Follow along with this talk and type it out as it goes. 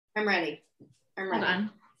I'm ready. Hold on.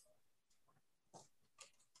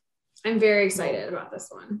 I'm very excited about this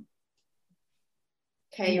one.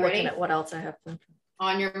 Okay, you ready? Looking at what else I have.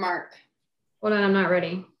 On your mark. Hold on, I'm not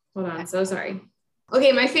ready. Hold on, so sorry.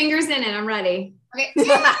 Okay, my finger's in it. I'm ready. Okay.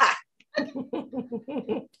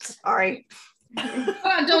 Sorry. Hold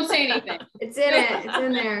on, don't say anything. It's in it. It's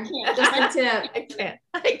in there. Just a tip.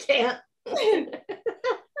 I can't.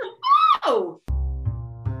 Oh.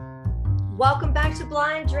 Welcome back to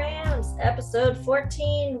Blind Drams, episode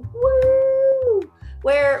 14. Woo!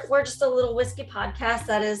 Where we're just a little whiskey podcast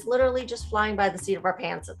that is literally just flying by the seat of our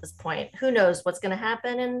pants at this point. Who knows what's going to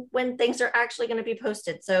happen and when things are actually going to be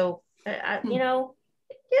posted. So, we're going to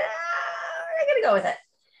go with it.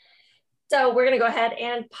 So we're going to go ahead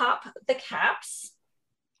and pop the caps.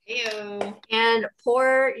 Ew. And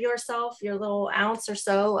pour yourself your little ounce or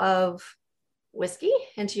so of whiskey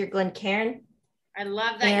into your Glencairn. I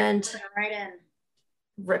love that and you're right in.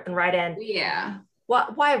 Ripping right in. Yeah.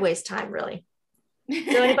 Why waste time, really?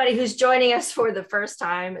 So anybody who's joining us for the first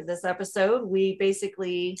time in this episode, we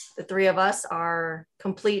basically, the three of us are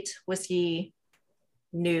complete whiskey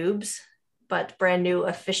noobs, but brand new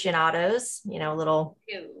aficionados, little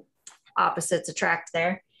opposites attract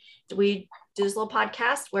there. We do this little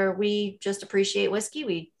podcast where we just appreciate whiskey.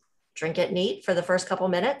 We drink it neat for the first couple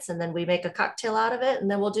minutes, and then we make a cocktail out of it,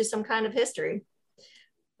 and then we'll do some kind of history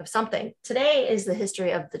of something. Today is the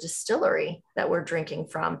history of the distillery that we're drinking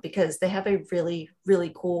from, because they have a really,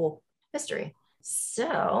 really cool history.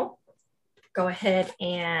 So go ahead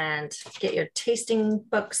and get your tasting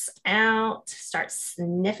books out, start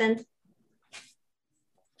sniffing.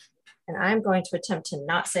 And I'm going to attempt to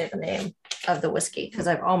not say the name of the whiskey because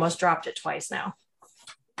I've almost dropped it twice now.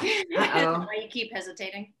 Why you keep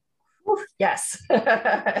hesitating? Oof, yes.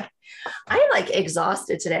 I'm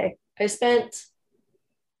exhausted today. I spent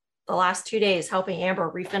the last 2 days helping Amber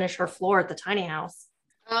refinish her floor at the tiny house.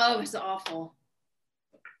 Oh, it was awful.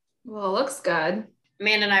 Well, it looks good.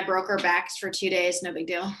 Amanda and I broke our backs for 2 days. No big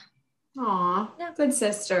deal. Aw, good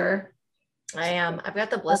sister. I am. I've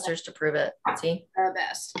got the blisters to prove it. See? Our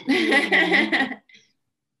best.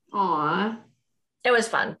 Aw. It was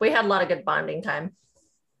fun. We had a lot of good bonding time.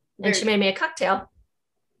 And she made me a cocktail.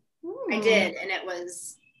 I did, and it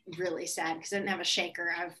was really sad because I didn't have a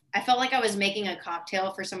shaker. I felt like I was making a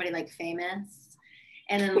cocktail for somebody famous,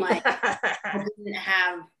 and then I didn't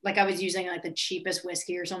have I was using the cheapest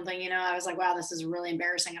whiskey or something. I was like, wow, this is really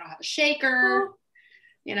embarrassing. I don't have a shaker.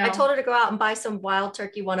 I told her to go out and buy some Wild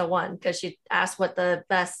Turkey 101 because she asked what the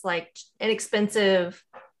best inexpensive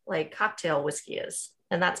cocktail whiskey is,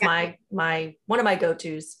 and that's my one of my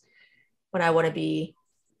go-tos when I want to be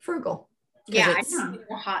frugal. Yeah, I just needed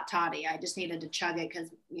a hot toddy. I just needed to chug it because,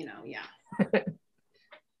 yeah.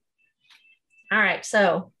 All right,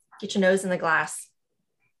 so get your nose in the glass.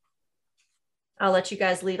 I'll let you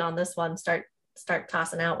guys lead on this one. Start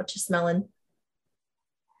tossing out what you're smelling.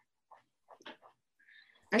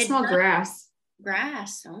 I smell grass.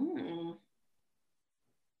 Grass. Oh.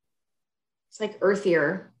 It's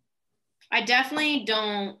earthier. I definitely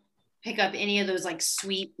don't pick up any of those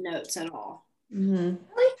sweet notes at all. Mm-hmm.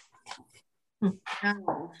 Really?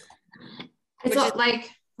 No. It's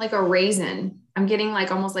like a raisin. I'm getting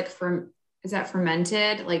almost is that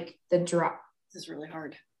fermented? The drop. This is really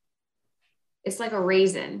hard. It's like a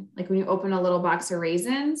raisin, when you open a little box of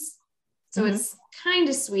raisins. So it's kind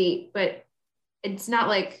of sweet, but it's not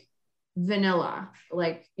like vanilla,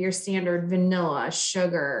 like your standard vanilla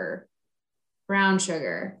sugar, brown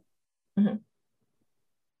sugar. Mm-hmm.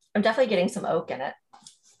 I'm definitely getting some oak in it.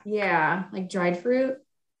 Yeah, like dried fruit.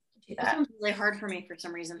 This one's really hard for me for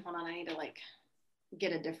some reason. Hold on, I need to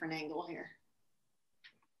get a different angle here.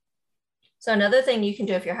 So another thing you can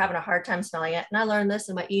do if you're having a hard time smelling it, and I learned this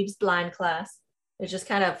in my Eve's blind class, is just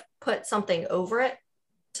kind of put something over it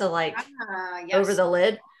to yes. over the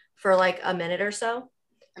lid for a minute or so.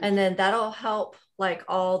 And then that'll help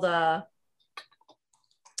all the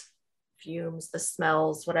fumes, the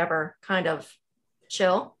smells, whatever, kind of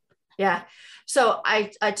chill. Yeah. So I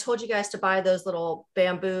told you guys to buy those little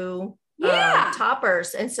bamboo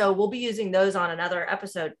toppers. And so we'll be using those on another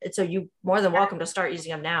episode. And so you're more than welcome to start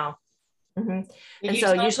using them now. Mm-hmm. And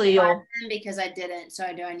so usually you'll, because I didn't.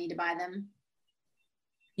 So do I need to buy them?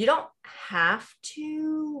 You don't have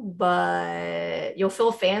to, but you'll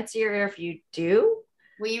feel fancier if you do.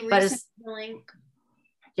 Will you resend the link?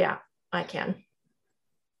 Yeah, I can.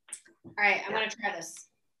 All right, I'm going to try this.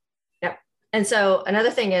 Yep. And so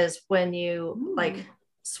another thing is when you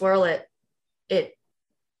swirl it, it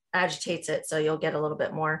agitates it. So you'll get a little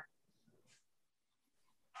bit more.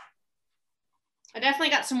 I definitely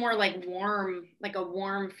got some more warm, a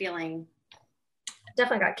warm feeling.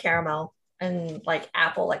 definitely got caramel and like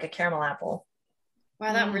apple, like a caramel apple.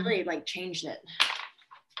 Wow, that really like changed it.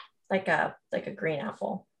 Like a green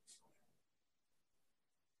apple.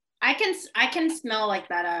 I can smell like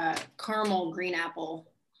that caramel green apple.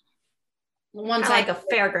 Once like a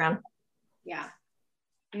fairground. Yeah.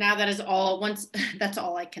 Now that is all that's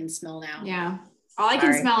all I can smell now. Yeah. All I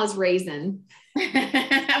can smell is raisin.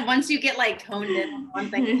 Once you get like honed in on one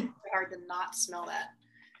thing, it's hard to not smell that.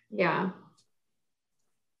 Yeah.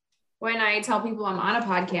 When I tell people I'm on a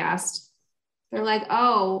podcast, they're like,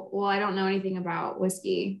 oh, well, I don't know anything about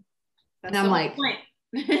whiskey. That's and I'm like,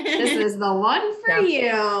 this is the one for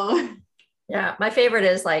you. Yeah. My favorite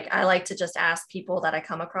is like, I like to just ask people that I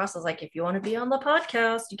come across. I was like, if you want to be on the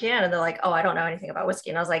podcast, you can. And they're like, oh, I don't know anything about whiskey.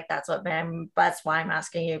 And I was like, that's why I'm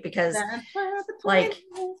asking you, because like,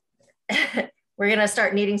 we're going to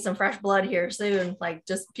start needing some fresh blood here soon. Like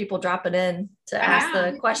just people dropping in to ask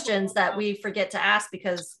the questions that we forget to ask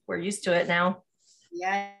because we're used to it now.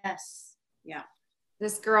 Yes. Yeah.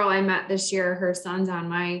 This girl I met this year, her son's on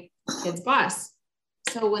my kid's bus.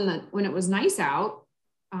 So when it was nice out,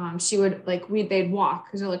 she would they'd walk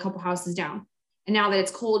because they're like a couple houses down. And now that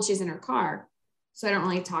it's cold, she's in her car. So I don't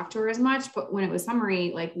really talk to her as much, but when it was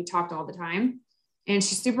summery, like we talked all the time and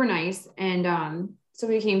she's super nice. And, so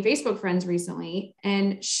we became Facebook friends recently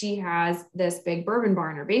and she has this big bourbon bar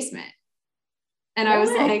in her basement. And I was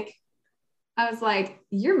like,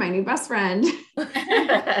 you're my new best friend.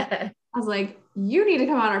 I was like, you need to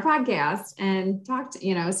come on our podcast and talk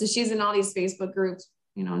to, so she's in all these Facebook groups,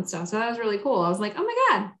 and stuff. So that was really cool. I was like, oh my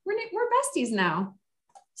God, we're besties now.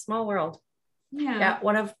 Small world. Yeah.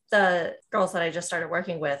 One of the girls that I just started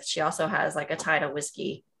working with, she also has like a tie to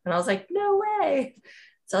whiskey. And I was like, no way.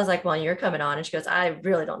 So I was like, well, you're coming on. And she goes, I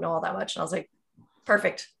really don't know all that much. And I was like,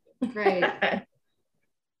 perfect. Great. All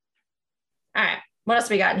right. What else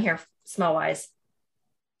we got in here smell wise?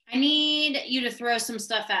 I need you to throw some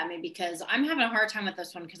stuff at me because I'm having a hard time with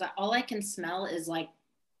this one because all I can smell is like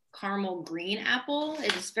caramel green apple.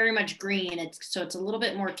 It's very much green. It's a little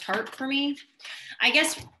bit more tart for me. I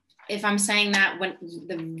guess if I'm saying that, when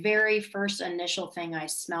the very first initial thing I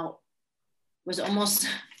smelled was almost,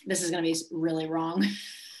 this is going to be really wrong.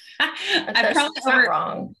 I'm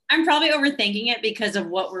probably overthinking it because of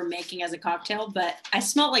what we're making as a cocktail, but I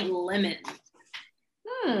smell like lemon.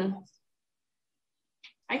 I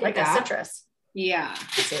get like that. A citrus. Yeah.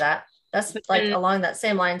 I see that. That's like along that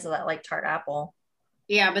same lines of that like tart apple.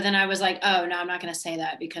 Yeah, but then I was like, oh no, I'm not going to say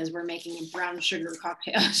that because we're making a brown sugar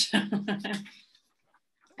cocktail.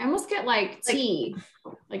 I almost get like tea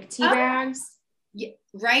bags. Yeah,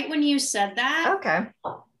 right when you said that, okay,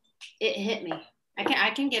 it hit me.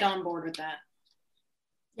 I can get on board with that.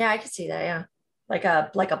 Yeah, I can see that. Yeah, like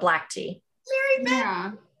a black tea. Very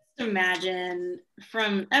bad. Yeah. Imagine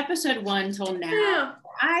from episode 1 till now,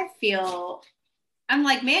 yeah. I'm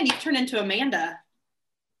like, man, you turned into Amanda.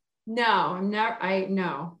 No, I'm not. I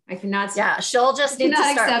cannot. Yeah, she'll just need to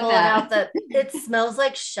start pulling out that it smells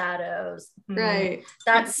like shadows. Right.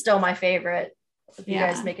 That's still my favorite. You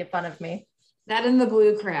guys making fun of me. That and the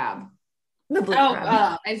blue crab. The blue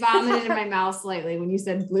crab. I vomited in my mouth slightly when you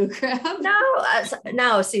said blue crab.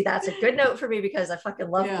 No, see, that's a good note for me because I fucking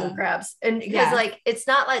love blue crabs. And because like, it's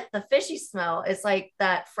not like the fishy smell. It's like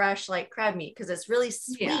that fresh, like crab meat. Cause it's really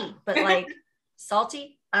sweet, but like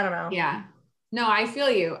salty. I don't know. Yeah. No, I feel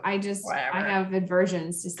you. I have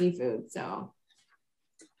aversions to seafood. So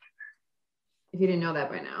if you didn't know that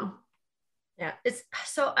by now. Yeah. It's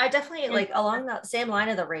so I definitely like along that same line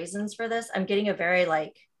of the raisins for this, I'm getting a very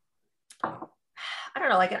like, I don't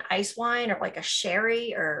know, like an ice wine or like a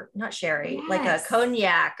sherry or not sherry, like a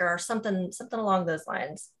cognac or something along those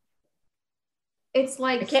lines. It's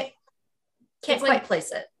like, I can't quite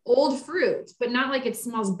place it. Old fruit, but not like it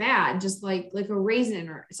smells bad. Just like a raisin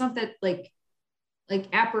or something like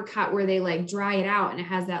apricot where they like dry it out and it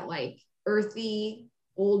has that like earthy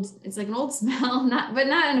old, it's like an old smell, but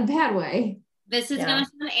not in a bad way. This is going to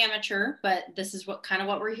sound amateur, but this is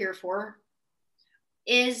what we're here for.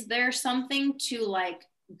 Is there something to like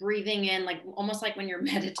breathing in, like almost like when you're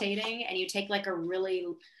meditating and you take like a really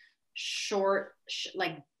short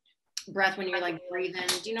like breath when you're like breathing?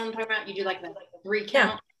 Do you know what I'm talking about? You do like the 3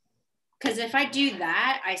 count. Because if I do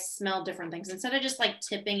that, I smell different things instead of just like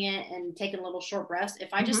tipping it and taking little short breaths.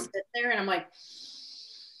 If I just sit there and I'm like,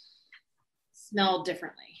 smell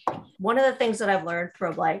differently. One of the things that I've learned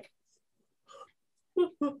from like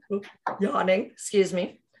yawning, excuse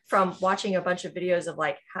me, from watching a bunch of videos of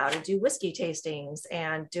like how to do whiskey tastings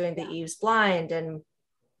and doing the Eve's Blind and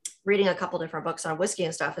reading a couple different books on whiskey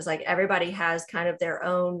and stuff is like everybody has kind of their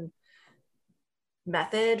own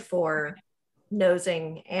method for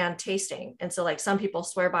nosing and tasting. And so like some people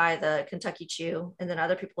swear by the Kentucky Chew, and then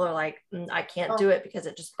other people are like, I can't do it because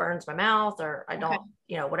it just burns my mouth, or I don't,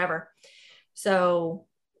 whatever. So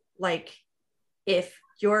like if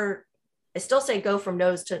I still say go from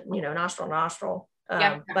nose to, nostril to nostril.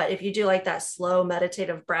 But if you do like that slow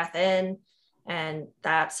meditative breath in, and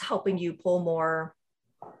that's helping you pull more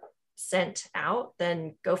scent out,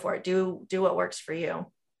 then go for it. Do what works for you.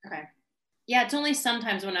 Okay. Yeah, it's only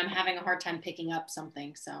sometimes when I'm having a hard time picking up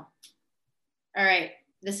something. So, all right,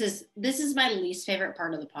 this is my least favorite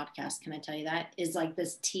part of the podcast. Can I tell you that? Is like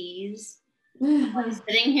this tease. I'm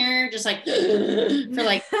sitting here just like for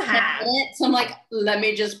like 10 minutes. I'm like, let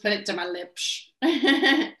me just put it to my lips.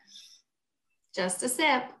 Just a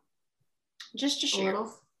sip. Just a share.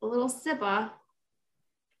 A little sipper.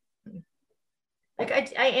 Like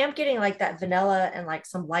I am getting like that vanilla and like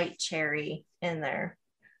some light cherry in there.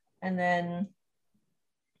 And then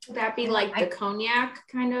would that be like the cognac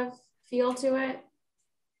kind of feel to it?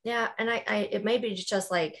 Yeah, and I it may be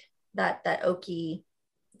just like that oaky,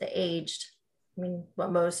 the aged. I mean,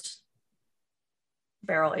 what most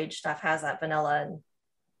barrel aged stuff has, that vanilla and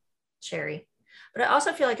cherry. But I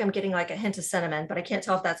also feel like I'm getting like a hint of cinnamon, but I can't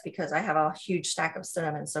tell if that's because I have a huge stack of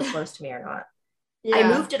cinnamon so close to me or not. Yeah. I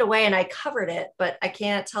moved it away and I covered it, but I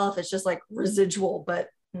can't tell if it's just like residual, but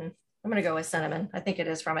I'm going to go with cinnamon. I think it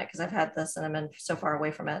is from it because I've had the cinnamon so far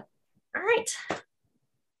away from it. All right.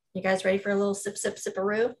 You guys ready for a little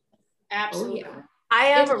sipperoo? Absolutely. Oh, yeah. I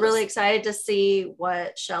am really excited to see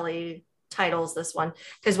what Shelly titles this one,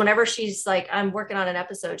 because whenever she's like, I'm working on an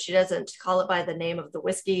episode, she doesn't call it by the name of the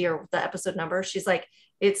whiskey or the episode number. She's like,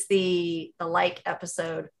 it's the like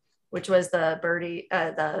episode, which was the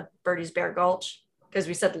Birdie's Bear Gulch, because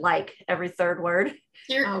we said like every third word. What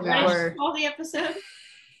did you call the episode?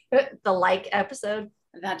 The like episode.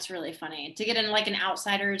 That's really funny to get in like an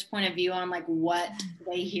outsider's point of view on like what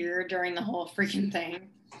they hear during the whole freaking thing.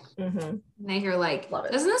 Mm-hmm. And they hear like,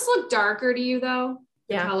 doesn't this look darker to you though?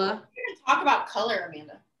 Yeah. We're gonna talk about color,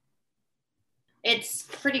 Amanda. It's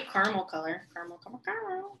pretty caramel color. Caramel.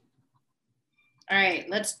 All right,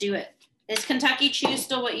 let's do it. Is Kentucky Chew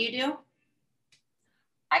still what you do?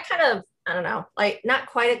 I don't know, like not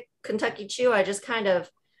quite a Kentucky Chew. I just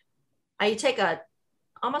I take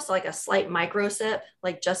almost like a slight micro sip,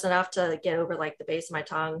 like just enough to get over like the base of my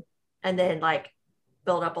tongue, and then like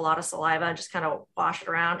build up a lot of saliva and just kind of wash it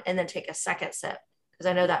around, and then take a second sip, because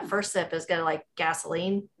I know that first sip is gonna like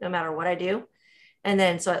gasoline no matter what I do. And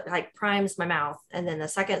then so it like primes my mouth, and then the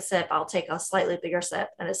second sip I'll take a slightly bigger sip,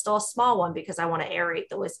 and it's still a small one because I want to aerate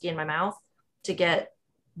the whiskey in my mouth to get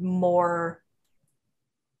more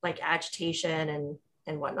like agitation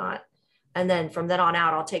and whatnot. And then from then on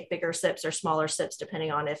out, I'll take bigger sips or smaller sips,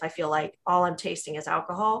 depending on if I feel like all I'm tasting is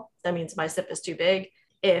alcohol, that means my sip is too big.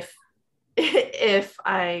 If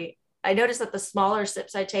I notice that the smaller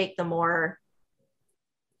sips I take, the more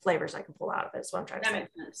flavors I can pull out of it. So I'm trying to say. That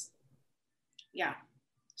makes sense. Yeah.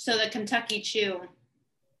 So the Kentucky Chew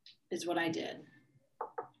is what I did.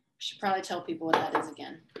 I should probably tell people what that is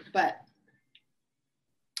again, but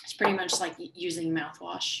it's pretty much like using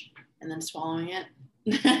mouthwash and then swallowing it.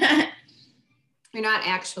 You're not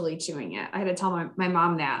actually chewing it. I had to tell my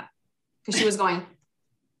mom that because she was going.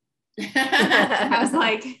 I was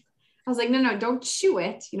like, no, don't chew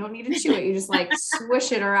it. You don't need to chew it. You just like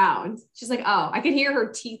swish it around. She's like, oh, I could hear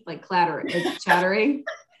her teeth like chattering.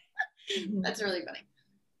 That's really funny.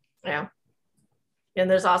 Yeah.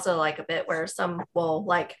 And there's also like a bit where some will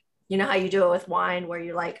like, you know how you do it with wine, where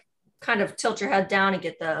you like kind of tilt your head down and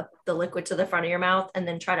get the liquid to the front of your mouth, and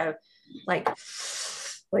then try to like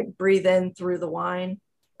breathe in through the wine.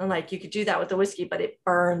 And like you could do that with the whiskey, but it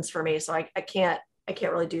burns for me. So I can't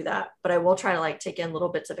really do that, but I will try to like take in little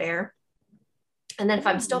bits of air. And then if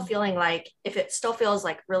I'm still feeling like, if it still feels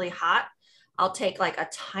like really hot, I'll take like a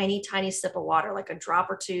tiny sip of water, like a drop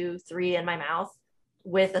or 2, 3 in my mouth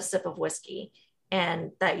with a sip of whiskey.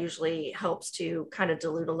 And that usually helps to kind of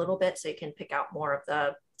dilute a little bit so you can pick out more of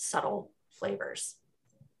the subtle flavors.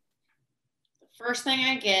 The first thing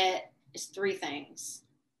I get is 3 things.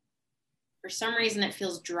 For some reason, it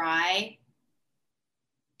feels dry.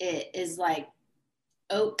 It is like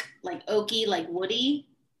oaky, like woody,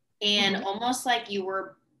 and almost like you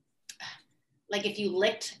were, like if you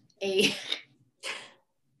licked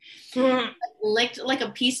like a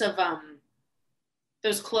piece of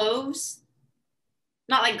those cloves,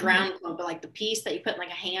 not like ground clove, but like the piece that you put in like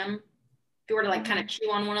a ham. If you were to like kind of chew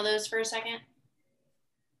on one of those for a second,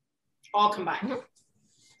 all combined. Does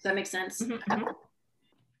that make sense?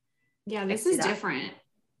 Yeah, this is different.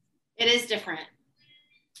 It is different.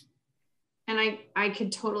 And I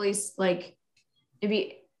could totally like, it'd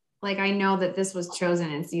be like I know that this was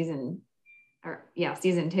chosen in season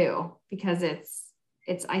 2 because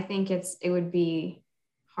I think it would be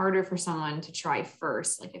harder for someone to try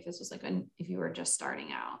first. Like if this was like if you were just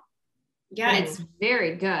starting out. Yeah. But it's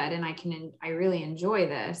very good. And I really enjoy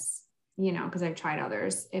this, cause I've tried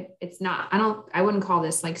others. It's not, I wouldn't call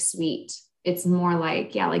this like sweet. It's more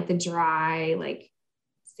like, like the dry, like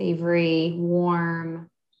savory, warm,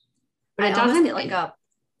 but it doesn't get like a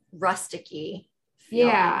rusticy feel.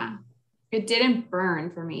 Yeah. It didn't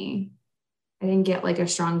burn for me. I didn't get like a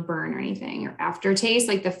strong burn or anything or aftertaste.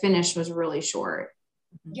 Like the finish was really short.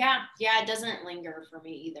 Yeah. It doesn't linger for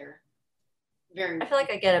me either. I feel like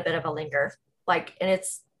I get a bit of a linger, like, and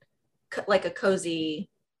it's like a cozy,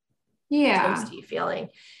 toasty feeling.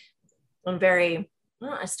 I'm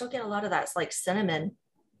I still get a lot of that. It's like cinnamon.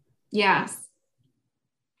 Yes.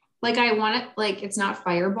 Like I want it, like it's not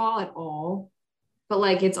Fireball at all, but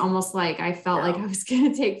like it's almost like I felt like I was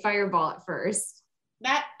gonna take Fireball at first.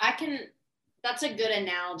 That's a good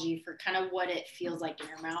analogy for kind of what it feels like in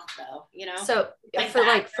your mouth though, So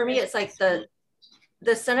for me, it's like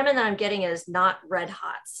the cinnamon that I'm getting is not red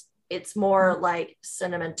hots. It's more like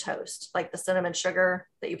cinnamon toast, like the cinnamon sugar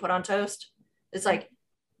that you put on toast. It's like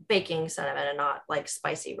baking cinnamon and not like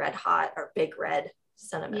spicy red hot or big red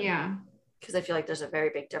cinnamon. Yeah. Because I feel like there's a very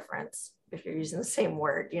big difference if you're using the same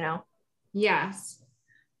word, Yes.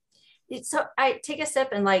 So I take a sip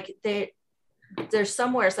and like there's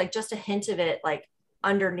somewhere, it's like just a hint of it, like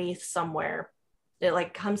underneath somewhere. It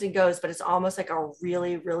like comes and goes, but it's almost like a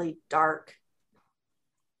really, really dark,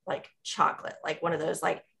 like chocolate, like one of those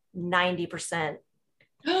like 90%.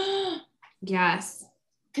 Yes.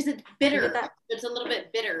 Because it's bitter. It's a little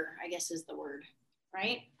bit bitter, I guess is the word,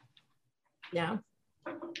 right? Yeah.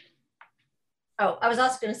 Oh, I was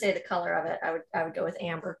also going to say the color of it. I would go with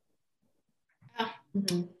amber. Oh.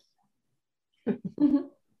 Mm-hmm.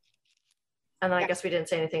 And then I guess we didn't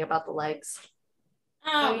say anything about the legs.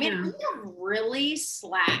 Oh man, we have really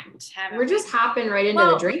slacked. We're just hopping right into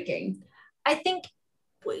the drinking. I think,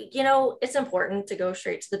 it's important to go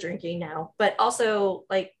straight to the drinking now, but also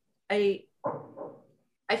like I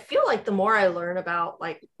feel like the more I learn about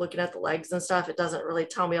like looking at the legs and stuff, it doesn't really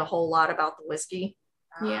tell me a whole lot about the whiskey.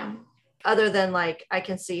 Yeah. Other than like, I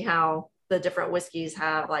can see how the different whiskeys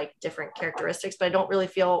have like different characteristics, but I don't really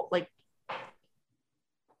feel like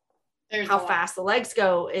how fast the legs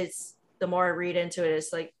go is the more I read into it,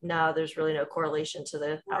 it's like, no, there's really no correlation to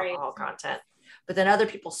the alcohol content. But then other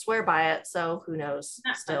people swear by it. So who knows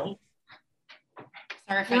still.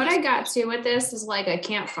 Sorry, what I got to with this is like a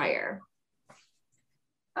campfire.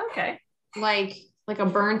 Okay. Like a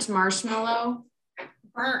burnt marshmallow.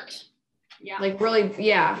 Burnt. Yeah. Like really,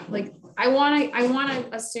 yeah. Like I want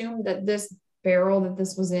to assume that this barrel that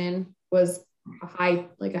this was in was a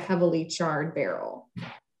heavily charred barrel.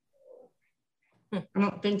 I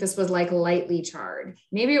don't think this was like lightly charred.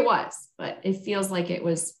 Maybe it was, but it feels like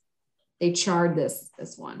they charred this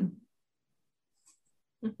one.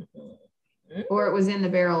 Or it was in the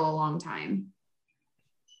barrel a long time.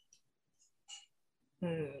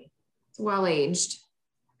 It's well aged.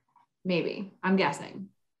 Maybe. I'm guessing.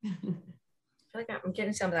 I feel like I'm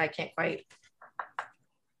getting something that I can't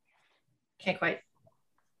quite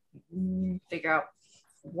figure out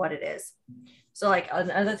what it is. So like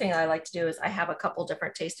another thing I like to do is I have a couple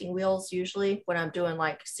different tasting wheels usually when I'm doing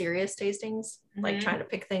like serious tastings, like trying to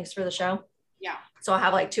pick things for the show. Yeah. So I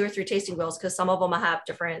have like 2 or 3 tasting wheels because some of them I have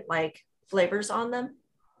different like flavors on them.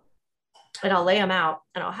 And I'll lay them out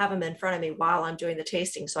and I'll have them in front of me while I'm doing the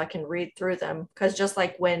tasting so I can read through them. Because just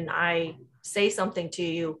like when I say something to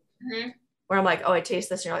you where I'm like, oh, I taste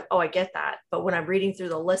this, and you're like, oh, I get that. But when I'm reading through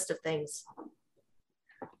the list of things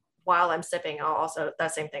while I'm sipping,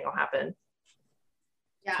 that same thing will happen.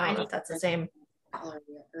 Yeah, I don't know if that's the same color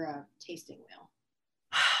wheel or a tasting wheel.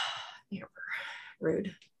 You're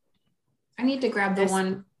rude. I need to grab the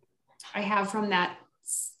one I have from that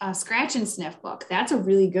scratch and sniff book. I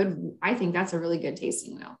think that's a really good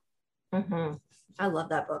tasting wheel. I love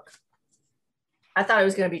that book. I thought it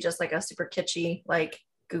was going to be just like a super kitschy, like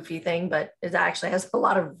goofy thing, but it actually has a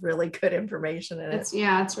lot of really good information in it.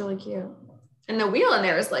 It's really cute. And the wheel in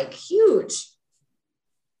there is like huge.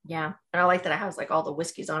 Yeah. And I like that it has like all the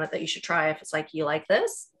whiskeys on it that you should try. If it's like, you like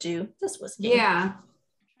this, do this whiskey. Yeah. I'm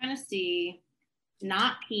trying to see.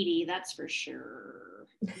 Not peaty, that's for sure.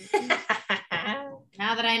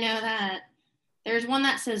 Now that I know that. There's one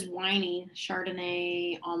that says winey,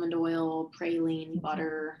 Chardonnay, almond oil, praline,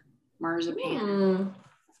 butter, marzipan.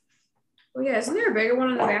 Oh yeah, isn't there a bigger one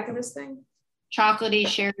on the back of this thing? Chocolatey,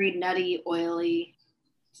 sherry, nutty, oily.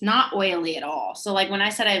 It's not oily at all. So like when I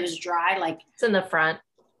said I was dry, like it's in the front.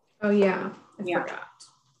 Oh yeah, I forgot.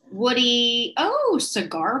 woody.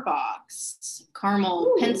 Cigar box, caramel,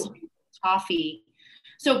 Ooh. pencil, toffee.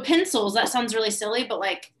 So pencils, that sounds really silly, but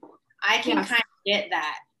like I can kind of get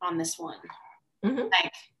that on this one. Mm-hmm.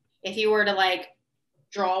 Like if you were to like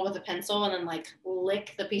draw with a pencil and then like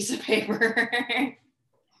lick the piece of paper.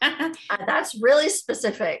 That's really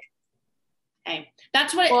specific. Hey,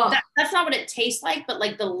 that's what that's not what it tastes like, but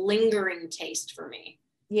like the lingering taste for me.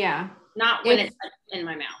 Yeah. Not when it's like in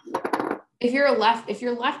my mouth. If you're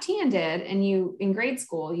left-handed and you in grade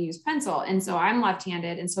school you use pencil, and so I'm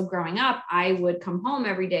left-handed, and so growing up I would come home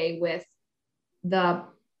every day with the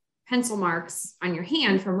pencil marks on your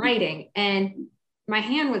hand from writing, and my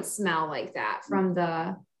hand would smell like that from the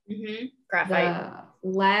graphite, the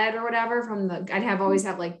lead or whatever from the. Always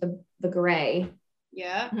have like the gray.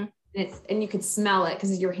 Yeah. Mm-hmm. And you could smell it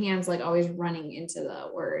because your hand's like always running into the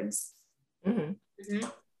words. Mm-hmm. Mm-hmm.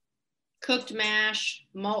 Cooked mash,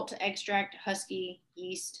 malt extract, husky,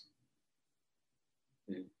 yeast,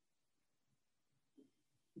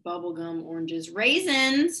 bubblegum, oranges,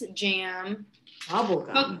 raisins, jam,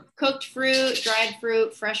 bubblegum, cooked fruit, dried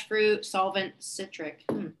fruit, fresh fruit, solvent, citric,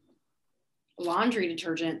 laundry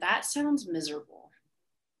detergent. That sounds miserable.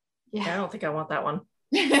 Yeah, I don't think I want that one.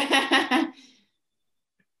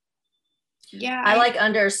 Yeah, I like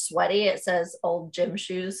under sweaty. It says old gym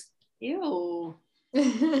shoes. Ew.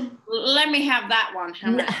 Let me have that one.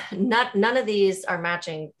 None of these are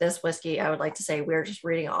matching this whiskey. I would like to say we're just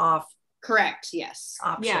reading off. Correct. Yes.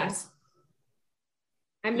 Options. Yes.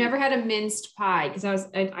 I've never had a minced pie because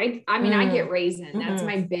I get raisin. That's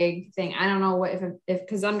my big thing. I don't know what if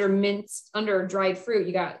because under dried fruit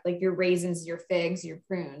you got like your raisins, your figs, your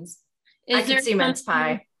prunes. I could see mince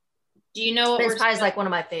pie. Do you know what mince pie is like one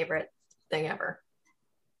of my favorite thing ever?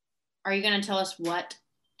 Are you going to tell us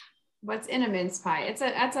what's in a mince pie? Is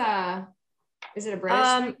it a British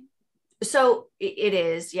thing? So it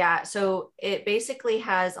is, yeah. So it basically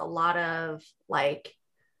has a lot of like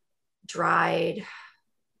dried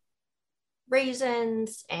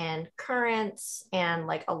raisins and currants and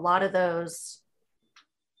like a lot of those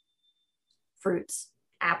fruits,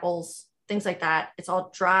 apples, things like that. It's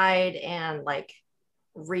all dried and like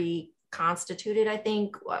reconstituted, I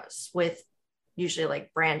think, with usually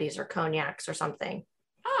like brandies or cognacs or something.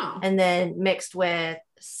 Oh. And then mixed with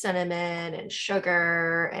cinnamon and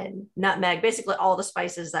sugar and nutmeg, basically all the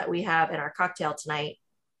spices that we have in our cocktail tonight.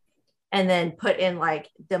 And then put in like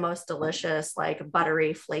the most delicious, like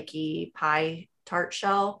buttery, flaky pie tart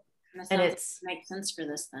shell. And it's makes sense for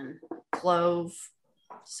this then. Clove.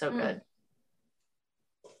 So good.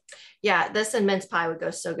 Yeah, this and mince pie would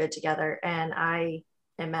go so good together. And I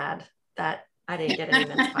am mad that I didn't get any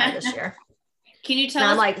mince pie this year. Can you tell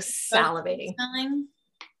us? I'm like salivating.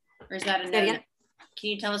 Or is that a no? Can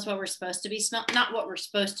you tell us what we're supposed to be smelling? Not what we're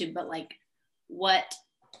supposed to, but like what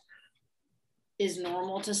is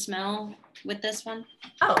normal to smell with this one?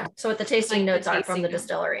 Oh, so what the tasting notes are from the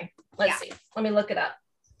distillery. Let's see. Let me look it up.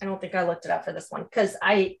 I don't think I looked it up for this one because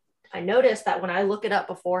I noticed that when I look it up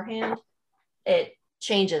beforehand, it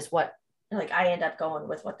changes what like I end up going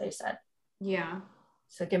with what they said. Yeah.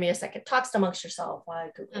 So give me a second. Talk amongst yourself while I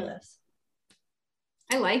Google this.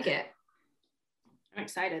 I like it. I'm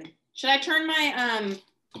excited. Should I turn my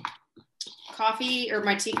coffee or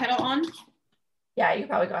my tea kettle on? Yeah, you can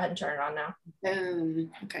probably go ahead and turn it on now.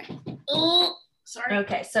 Boom. Okay. Oh, sorry.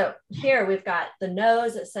 Okay, so here we've got the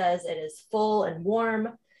nose. It says it is full and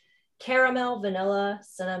warm. Caramel, vanilla,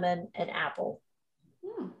 cinnamon, and apple.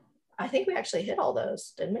 I think we actually hit all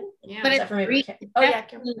those, didn't we? Yeah. But it's green. Yeah.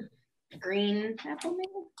 Green apple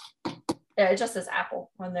maybe? Yeah, it just says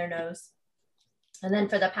apple on their nose. And then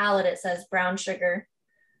for the palate, it says brown sugar,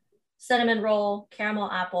 cinnamon roll,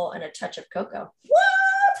 caramel apple, and a touch of cocoa. What?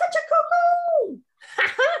 Touch of cocoa!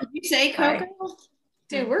 Did you say cocoa?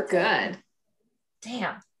 Dude, we're good.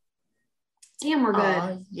 Damn, we're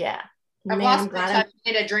good. Yeah. I've lost my touch.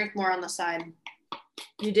 I need to drink more on the side.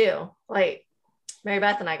 You do. Like, Mary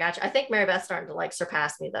Beth and I got you. I think Mary Beth's starting to like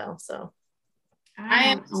surpass me though. So I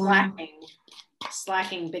am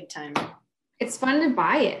slacking big time. It's fun to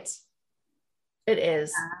buy it. It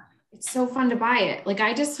is. It's so fun to buy it. Like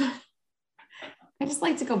I just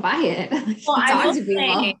like to go buy it. Well, I will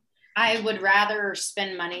say I would rather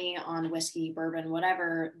spend money on whiskey, bourbon,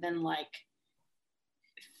 whatever, than like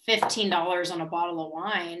 $15 on a bottle of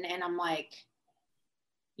wine. And I'm like,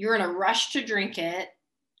 you're in a rush to drink it.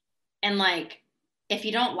 And like, if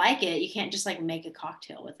you don't like it, you can't just like make a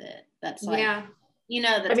cocktail with it. That's like, you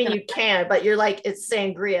know, that's you can, but you're like, it's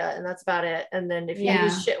sangria and that's about it. And then if you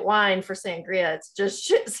use shit wine for sangria, it's just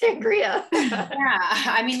shit sangria. Yeah.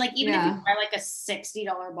 I mean, like, even if you buy like a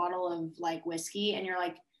 $60 bottle of like whiskey and you're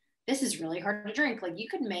like, this is really hard to drink. Like you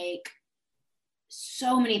could make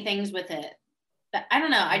so many things with it. But I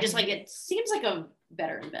don't know. I just like, it seems like a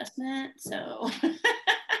better investment. So,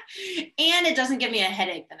 and it doesn't give me a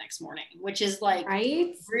headache the next morning, which is like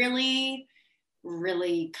really,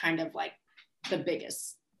 really kind of like the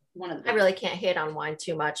biggest one of the I really can't hit on wine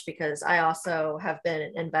too much because I also have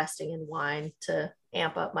been investing in wine to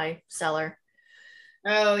amp up my cellar.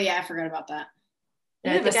 Oh yeah, I forgot about that.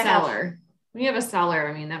 You have a cellar. When you have a cellar,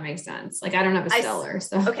 I mean, that makes sense. Like I don't have a cellar.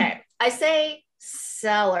 So okay. I say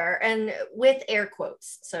cellar and with air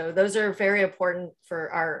quotes. So those are very important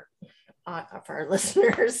for our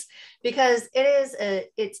listeners because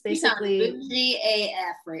it's basically bougie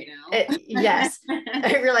AF right now. Yes,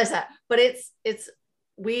 I realize that, but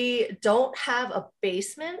we don't have a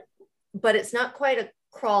basement, but it's not quite a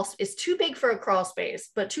crawl. It's too big for a crawl space,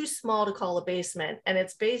 but too small to call a basement. And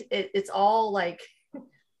it's all like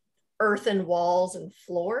earthen walls and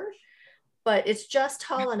floor, but it's just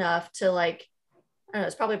tall enough to like, I don't know,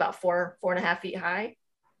 it's probably about 4.5 feet high.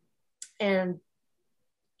 And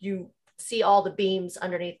you see all the beams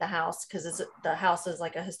underneath the house because the house is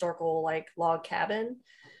like a historical like log cabin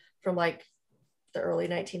from like the early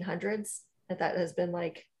 1900s that has been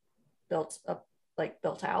like built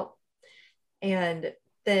out. And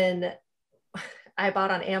then I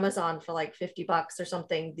bought on Amazon for like $50 or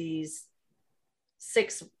something these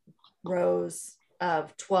 6 rows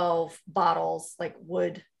of 12 bottles, like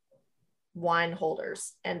wood wine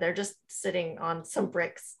holders, and they're just sitting on some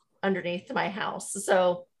bricks underneath my house.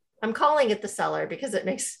 So I'm calling it the cellar because it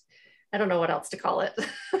makes, I don't know what else to call it.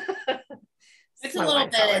 It's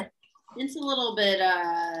a little bit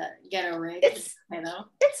ghetto rig. It's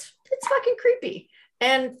fucking creepy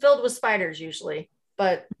and filled with spiders usually,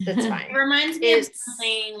 but it's fine. It reminds me of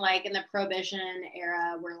something like in the Prohibition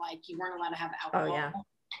era where like you weren't allowed to have alcohol. Oh yeah.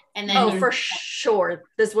 And then for sure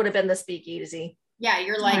this would have been the speakeasy. Yeah,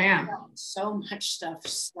 you're like, so much stuff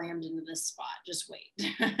slammed into this spot. Just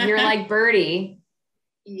wait. You're like Birdie.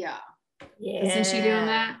 Yeah. Isn't she doing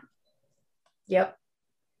that? Yep.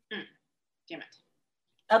 Damn it.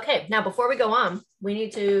 Okay, now before we go on, we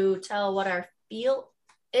need to tell what our feel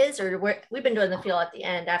is, or we've been doing the feel at the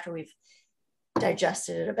end after we've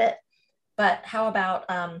digested it a bit. But how about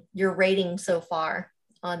your rating so far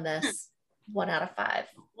on this? 1 out of 5.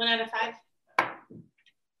 1 out of 5.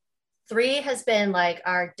 3 has been like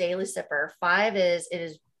our daily sipper. 5 is it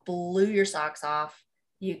is blew your socks off.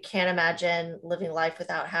 You can't imagine living life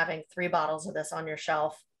without having 3 bottles of this on your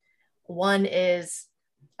shelf. 1 is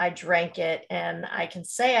I drank it and I can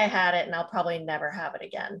say I had it and I'll probably never have it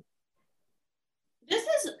again. This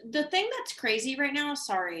is the thing that's crazy right now.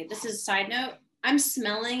 Sorry, this is a side note. I'm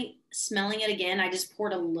smelling it again. I just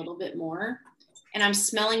poured a little bit more and I'm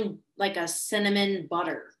smelling like a cinnamon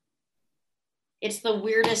butter. It's the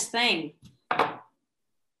weirdest thing.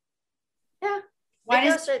 Yeah. Why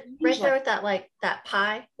does it right there with that, like that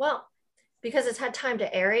pie? Well, because it's had time to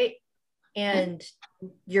aerate and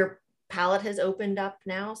your palate has opened up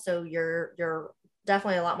now. So you're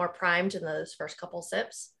definitely a lot more primed in those first couple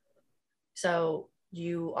sips. So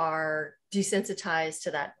you are desensitized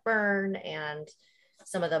to that burn and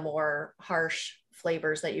some of the more harsh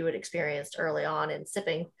flavors that you would experience early on in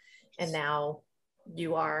sipping. And now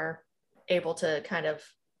you are able to kind of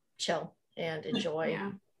chill and enjoy.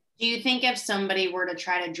 Yeah. Do you think if somebody were to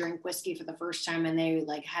try to drink whiskey for the first time and they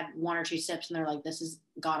like had 1 or 2 sips and they're like, this is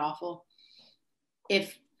god awful,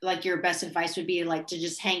 if like your best advice would be like to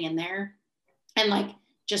just hang in there and like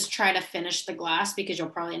just try to finish the glass because you'll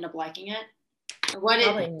probably end up liking it?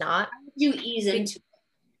 Probably not. How did you ease into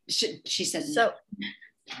it? She said so.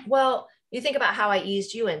 Well, you think about how I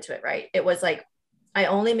eased you into it, right? It was like I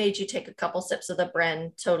only made you take a couple sips of the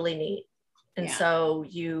Bren, totally neat, and so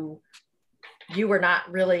you were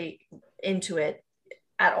not really into it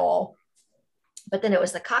at all. But then it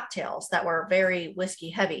was the cocktails that were very whiskey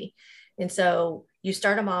heavy, and so you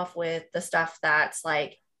start them off with the stuff that's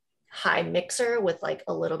like high mixer with like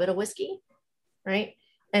a little bit of whiskey, right?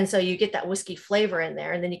 And so you get that whiskey flavor in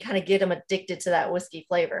there and then you kind of get them addicted to that whiskey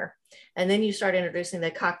flavor. And then you start introducing the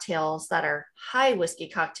cocktails that are high whiskey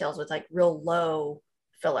cocktails with like real low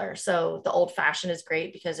filler. So the old fashioned is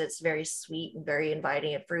great because it's very sweet and very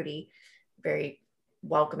inviting and fruity, very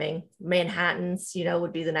welcoming. Manhattans,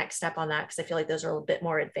 would be the next step on that because I feel like those are a little bit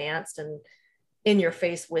more advanced and in your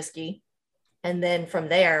face whiskey. And then from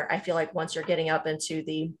there, I feel like once you're getting up into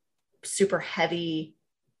the super heavy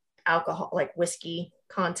alcohol, like whiskey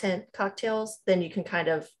content cocktails, then you can kind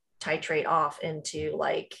of titrate off into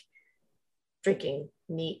like drinking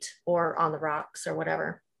neat or on the rocks or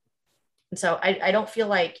whatever. And so I don't feel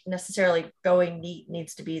like necessarily going neat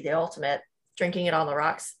needs to be the ultimate. drinking it on the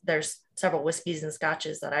rocks. There's several whiskeys and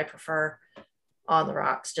scotches that I prefer on the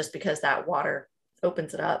rocks just because that water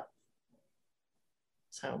opens it up.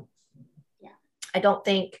 So yeah, I don't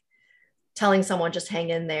think telling someone just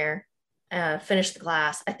hang in there, finish the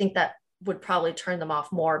glass, I think that would probably turn them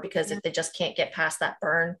off more, because if they just can't get past that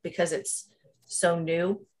burn because it's so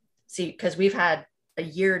new. See, because we've had a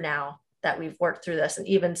year now that we've worked through this, and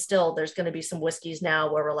even still there's going to be some whiskeys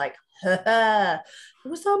now where we're like, it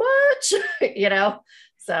was so much, you know.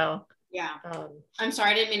 So yeah. I'm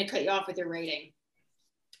sorry, I didn't mean to cut you off with your rating.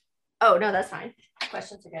 Oh no, that's fine.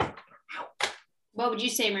 Questions again. What would you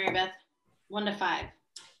say, Mary Beth? 1 to 5.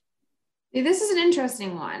 This is an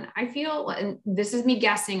interesting one. I feel, and this is me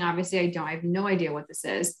guessing, obviously I have no idea what this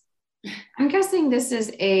is. I'm guessing this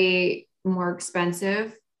is a more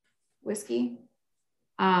expensive whiskey.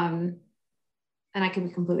 And I could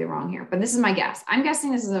be completely wrong here, but this is my guess. I'm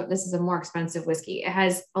guessing this is a more expensive whiskey. It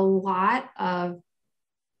has a lot of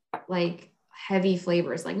like heavy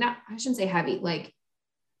flavors, like not, I shouldn't say heavy, like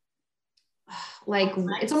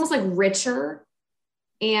it's almost like richer.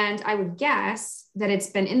 And I would guess that it's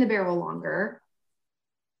been in the barrel longer.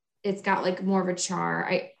 It's got like more of a char.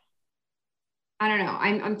 I don't know.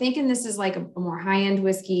 I'm thinking this is like a more high-end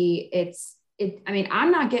whiskey. I mean,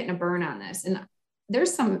 I'm not getting a burn on this. And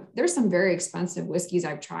there's some very expensive whiskeys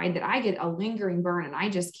I've tried that I get a lingering burn and I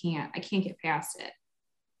can't get past it.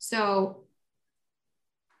 So,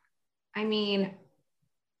 I mean,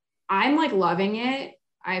 I'm like loving it.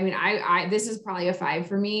 I mean, this is probably a 5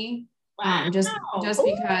 for me. Wow. Just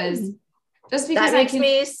because that makes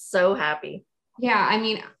me so happy. Yeah. I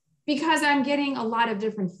mean, because I'm getting a lot of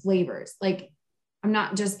different flavors. Like I'm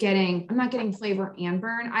not getting flavor and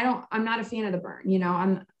burn. I'm not a fan of the burn, you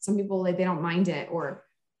know. Some people like, they don't mind it, or,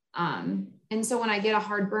 and so when I get a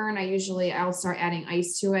hard burn, I'll start adding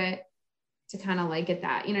ice to it to kind of like get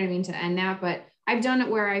that, you know what I mean, to end that. But I've done it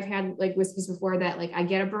where I've had like whiskeys before that, like I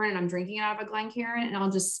get a burn and I'm drinking it out of a Glencairn and I'll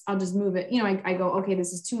just move it. You know, I go, okay,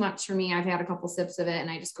 this is too much for me. I've had a couple sips of it and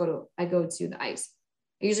I go to the ice.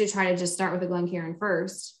 I usually try to just start with a Glencairn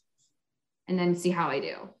first and then see how I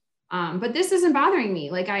do. But this isn't bothering me.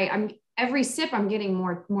 Like I'm every sip, I'm getting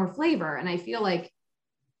more flavor. And I feel like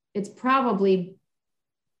it's probably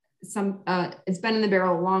it's been in the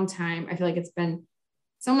barrel a long time. I feel like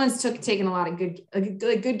someone's taken a lot of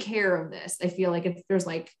good care of this. I feel like there's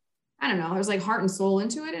like, I don't know, there's like heart and soul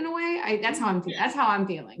into it in a way. That's how I'm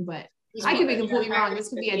feeling, but I could be completely wrong. This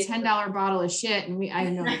could be a $10 bottle of shit. And I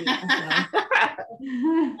have no idea.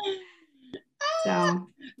 So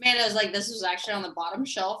man, it was like, this was actually on the bottom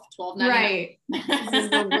shelf, $12.99. Right. This is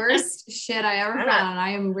the worst shit I ever found. I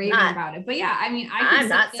am raving about it. But yeah, I mean, I'm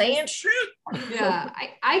not saying shit. Yeah,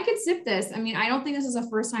 I could sip this. I mean, I don't think this is a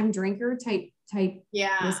first time drinker type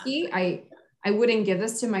whiskey. I wouldn't give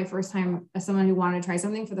this to my first time as someone who wanted to try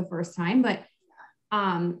something for the first time, but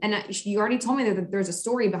you already told me that there's a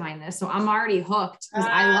story behind this, so I'm already hooked because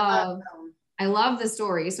I love the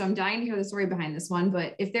story. So I'm dying to hear the story behind this one.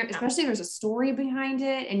 But especially if there's a story behind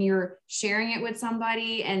it and you're sharing it with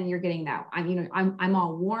somebody and you're getting that, I'm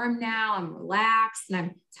all warm now, I'm relaxed and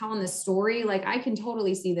I'm telling this story. Like I can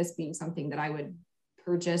totally see this being something that I would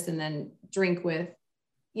purchase and then drink with,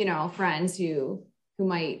 you know, friends who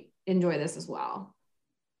might enjoy this as well.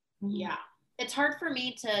 Yeah. It's hard for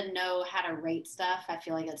me to know how to rate stuff. I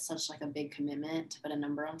feel like it's such like a big commitment to put a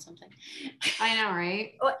number on something. I know,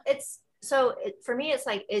 right? Well, for me, it's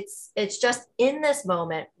like, it's just in this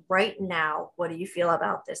moment right now. What do you feel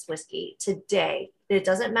about this whiskey today? It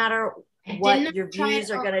doesn't matter what your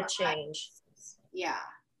views are going to change. Yeah.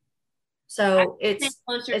 So it's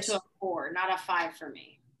closer to a 4, not a 5 for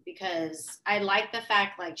me, because I like the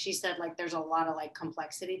fact, like she said, like there's a lot of like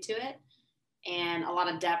complexity to it and a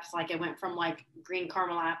lot of depth. Like it went from like green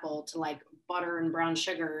caramel apple to like butter and brown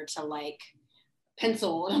sugar to like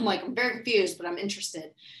pencil. And I'm like, I'm very confused, but I'm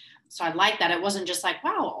interested. So I like that. It wasn't just like,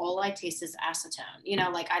 wow, all I taste is acetone. You know,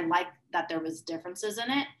 like I like that there was differences in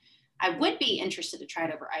it. I would be interested to try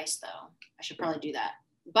it over ice though. I should probably do that.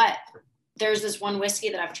 But there's this one whiskey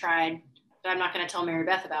that I've tried that I'm not going to tell Mary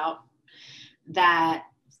Beth about that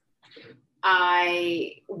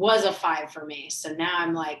I was a 5 for me. So now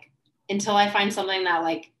I'm like, until I find something that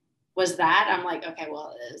like was that, I'm like, okay,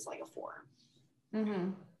 well, it is like a 4.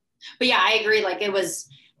 Mm-hmm. But yeah, I agree. Like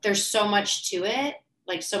there's so much to it.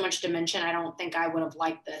 Like so much dimension. I don't think I would have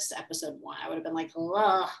liked this episode 1. I would have been like,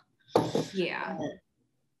 ugh. Yeah.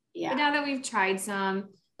 Yeah. But now that we've tried some,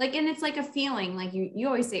 like, and it's like a feeling, like you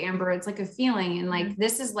always say, Amber, it's like a feeling. And like,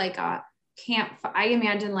 this is like a I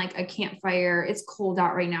imagine like a campfire. It's cold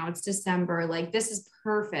out right now. It's December. Like this is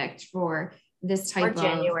perfect for this type of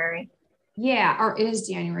January. Yeah, or it is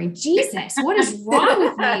January. Jesus, what is wrong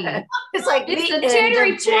with me? It's like It's the the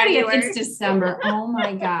January 20th. January. It's December. Oh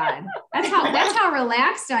my God. That's how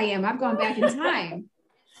relaxed I am. I've gone back in time.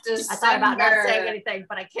 I thought about not saying anything,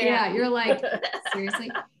 but I can't. Yeah, you're like, seriously?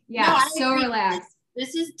 Yeah, No, so relaxed.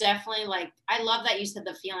 This is definitely like, I love that you said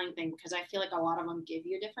the feeling thing, because I feel like a lot of them give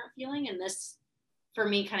you a different feeling. And this, for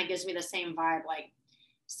me, kind of gives me the same vibe, like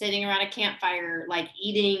sitting around a campfire, like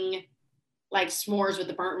eating like s'mores with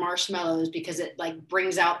the burnt marshmallows, because it like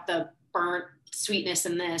brings out the burnt sweetness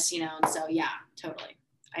in this, you know? And so, yeah, totally.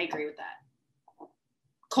 I agree with that.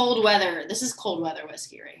 Cold weather. This is cold weather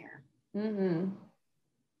whiskey right here. Mm-hmm.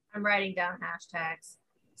 I'm writing down hashtags.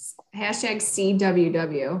 Hashtag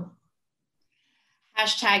CWW.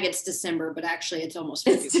 Hashtag it's December, but actually it's almost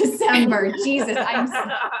It's December. Jesus,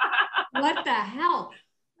 what the hell?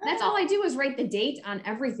 That's all I do is write the date on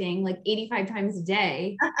everything, like 85 times a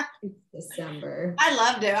day. It's December. I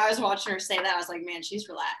loved it. I was watching her say that. I was like, man, she's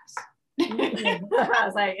relaxed. I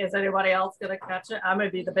was like, is anybody else gonna catch it? I'm gonna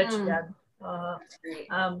be the bitch again. That's great.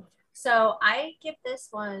 So I give this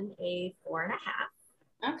one a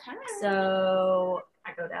 4.5. Okay. So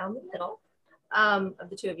I go down the middle of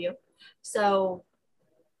the two of you. So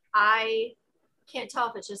I can't tell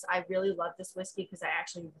if it's just I really love this whiskey because I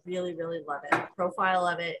actually really, really love it. The profile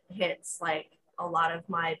of it hits like a lot of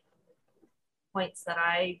my points that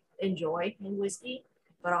I enjoy in whiskey,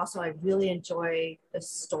 but also I really enjoy the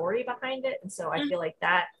story behind it. And so I feel like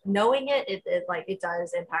that knowing it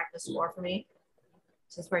does impact the score for me.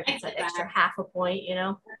 Just where it gets that extra half a point, you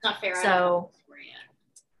know? That's not fair. So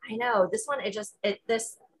I know this one,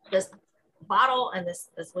 this bottle and this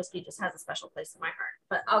whiskey just has a special place in my heart,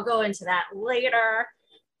 but I'll go into that later.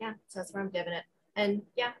 Yeah, so that's where I'm giving it. And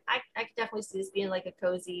yeah, I could definitely see this being like a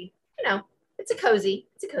cozy, you know, it's a cozy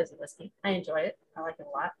whiskey. I enjoy it. I like it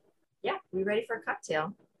a lot. Yeah, we ready for a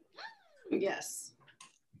cocktail? Yes.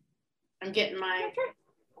 I'm getting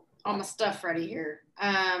all my stuff ready here.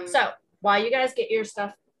 So while you guys get your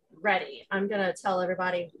stuff ready, I'm gonna tell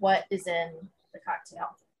everybody what is in the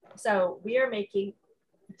cocktail. So we are making,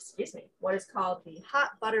 what is called the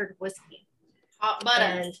hot buttered whiskey. Hot butter.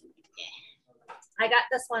 And I got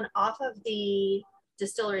this one off of the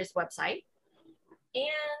distillery's website, and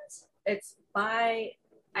it's I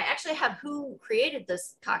actually have who created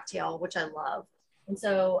this cocktail, which I love. And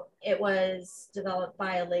so it was developed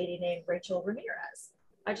by a lady named Rachel Ramirez.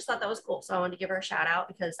 I just thought that was cool. So I wanted to give her a shout out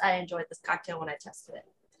because I enjoyed this cocktail when I tested it.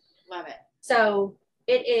 Love it. So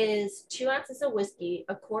it is 2 ounces of whiskey,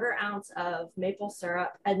 a 1/4 ounce of maple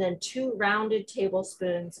syrup, and then 2 rounded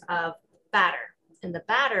tablespoons of batter. And the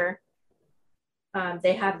batter,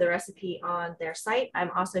 they have the recipe on their site. I'm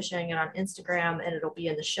also showing it on Instagram, and it'll be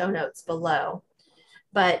in the show notes below.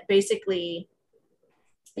 But basically,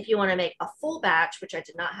 if you want to make a full batch, which I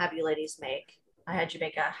did not have you ladies make, I had you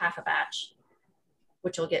make a half a batch,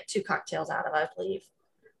 which you'll get 2 cocktails out of, I believe.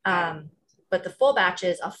 But the full batch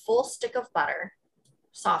is a full stick of butter,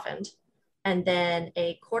 softened, and then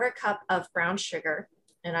a 1/4 cup of brown sugar.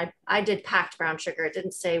 And I did packed brown sugar. It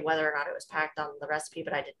didn't say whether or not it was packed on the recipe,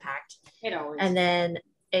 but I did packed. It always. And then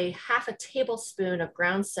a half a tablespoon of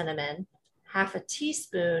ground cinnamon, half a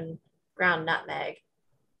teaspoon ground nutmeg,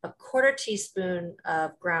 a 1/4 teaspoon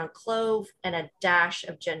of ground clove, and a dash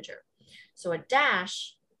of ginger. So a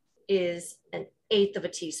dash is 1/8 of a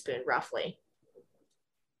teaspoon, roughly.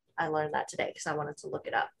 I learned that today because I wanted to look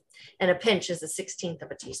it up. And a pinch is a 1/16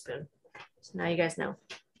 of a teaspoon. So now you guys know.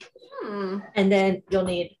 And then you'll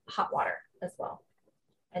need hot water as well.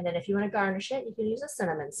 And then if you want to garnish it, you can use a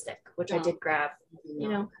cinnamon stick, which I did grab, you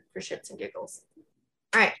know, for shits and giggles.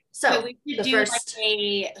 All right. So we should do like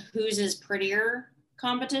a whose is prettier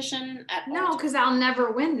competition at No, because I'll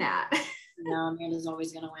never win that. No, Amanda's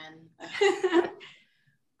always gonna win.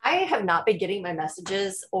 I have not been getting my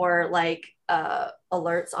messages or like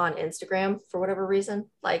alerts on Instagram for whatever reason.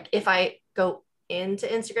 Like if I go into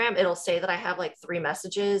Instagram, it'll say that I have like 3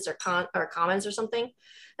 messages or comments or something,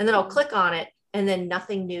 and then I'll click on it, and then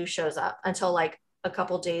nothing new shows up until like a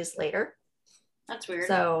couple days later. That's weird.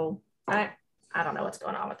 So I don't know what's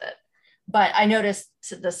going on with it, but I noticed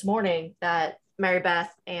this morning that Mary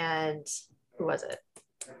Beth and who was it?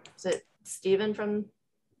 Was it Steven from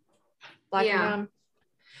Black and Brown?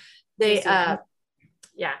 They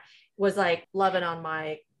was like loving on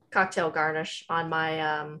my cocktail garnish on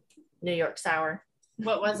my New York sour.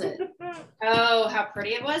 What was it? Oh, how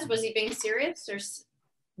pretty it was. Was he being serious or?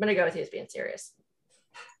 I'm gonna go with he was being serious.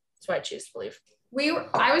 That's what I choose to believe.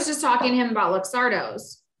 I was just talking to him about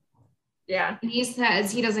Luxardos. Yeah. And he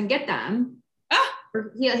says he doesn't get them.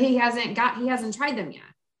 Or he hasn't tried them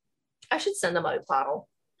yet. I should send them a bottle.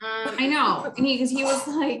 I know. And he was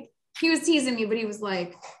like, he was teasing me, but he's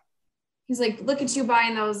like, look at you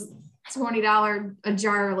buying those $20 a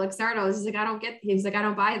jar Luxardos. He's like, I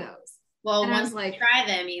don't buy those. Well, and once I was like, you try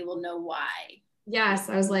them, you will know why. Yes.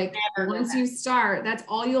 I was like, once you start, that's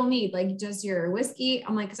all you'll need. Like just your whiskey.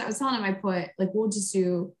 I'm like, cause I was telling him I put like, we'll just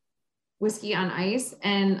do whiskey on ice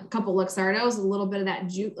and a couple Luxardos, a little bit of that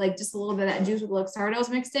juice, like just a little bit of that juice with Luxardos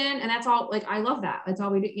mixed in. And that's all, like, I love that. That's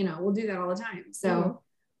all we do. You know, we'll do that all the time. So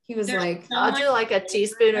he was like, I'll do like a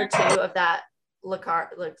teaspoon or two of that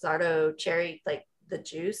Luxardo cherry, like the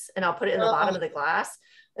juice, and I'll put it in the bottom of the glass,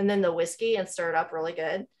 and then the whiskey, and stir it up really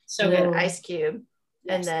good. So then an ice cube,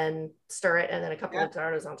 and then stir it, and then a couple of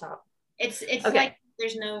Luxardos on top. It's okay. Like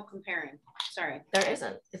there's no comparing. Sorry, there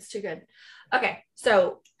isn't. It's too good. Okay,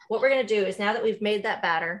 so what we're gonna do is, now that we've made that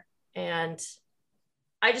batter, and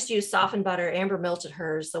I just use softened butter. Amber melted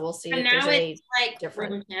hers, so we'll see if there's any like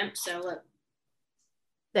different. room temp. So look,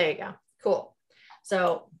 there you go. Cool.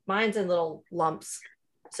 So mine's in little lumps.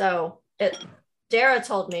 So Dara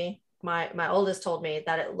told me, my oldest told me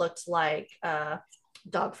that it looked like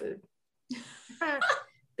dog food.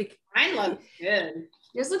 Mine looks good.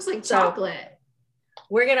 Yours looks like chocolate.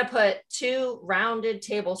 We're gonna put 2 rounded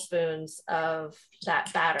tablespoons of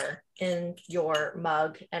that batter in your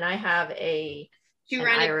mug, and I have an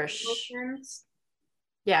Irish. Tablespoons?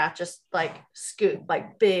 Yeah, just like scoop,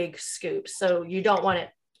 like big scoops. So you don't want it.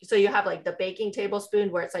 So you have like the baking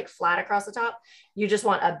tablespoon where it's like flat across the top. You just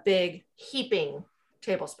want a big heaping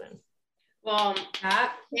tablespoon. Well,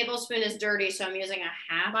 that tablespoon is dirty, so I'm using a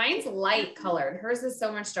half. Mine's light colored. Hers is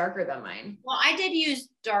so much darker than mine. Well, I did use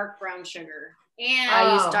dark brown sugar. And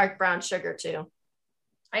I use dark brown sugar too.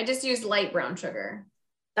 I just used light brown sugar.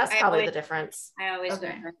 That's probably the difference. I always do.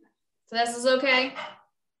 So this is okay?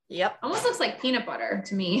 Yep. Almost looks like peanut butter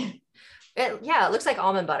to me. It looks like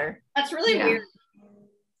almond butter. That's really weird.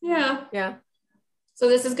 Yeah. Yeah. So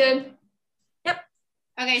this is good? Yep.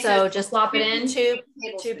 Okay, so just plop it in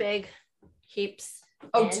two big heaps.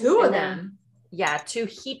 Oh, 2 of them. Yeah, 2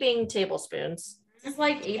 heaping tablespoons. It's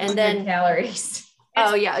like 800 calories.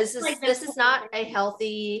 Oh yeah, this is not a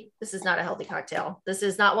healthy cocktail. This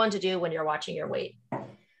is not one to do when you're watching your weight. All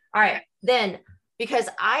right, then, because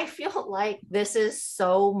I feel like this is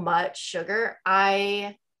so much sugar,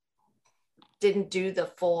 I didn't do the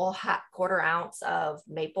full quarter ounce of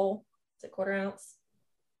maple. Is it quarter ounce?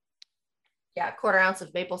 Yeah, quarter ounce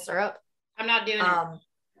of maple syrup. I'm not doing it.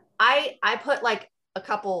 I put like a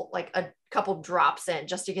couple drops in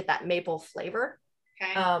just to get that maple flavor.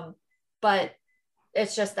 Okay. But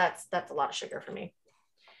it's just that's a lot of sugar for me.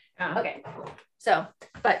 Yeah. Okay. So,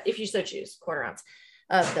 but if you so choose, quarter ounce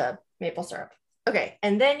of the maple syrup. Okay,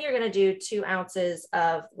 and then you're gonna do 2 ounces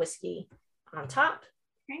of whiskey on top.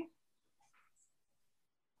 Okay.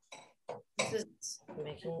 This is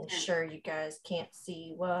making sure you guys can't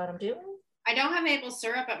see what I'm doing. I don't have maple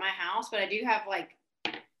syrup at my house, but I do have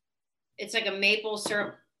it's like a maple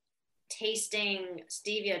syrup tasting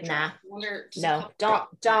stevia drink. No,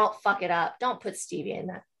 don't fuck it up. Don't put stevia in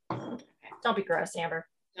that. Okay. Don't be gross, Amber.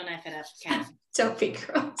 Don't F it up, okay. Don't be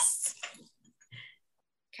gross.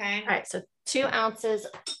 Okay. All right, so 2 ounces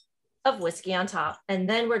of whiskey on top, and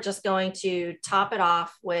then we're just going to top it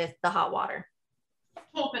off with the hot water.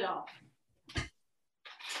 Top it off.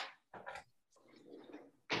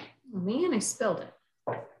 Oh man, I spilled it.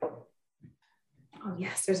 Oh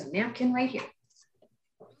yes, there's a napkin right here.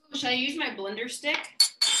 Should I use my blender stick?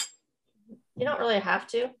 You don't really have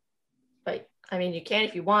to, but I mean, you can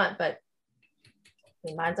if you want, but I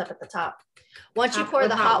mean, mine's up at the top. Once you pour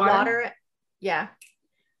the hot water, yeah.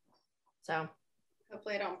 So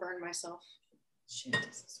hopefully I don't burn myself. Shit.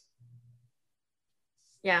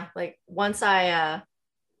 Yeah, like once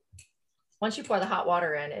you pour the hot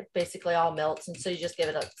water in, it basically all melts, and so you just give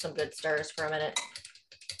it some good stirs for a minute.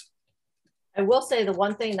 I will say the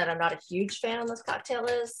one thing that I'm not a huge fan on this cocktail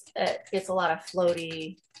is it gets a lot of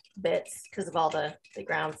floaty bits because of all the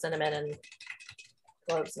ground cinnamon and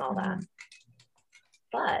cloves and all that.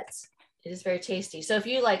 But it is very tasty. So if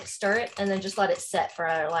you stir it and then just let it set for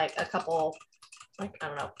a couple, I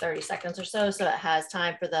don't know, 30 seconds or so it has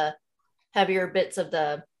time for the heavier bits of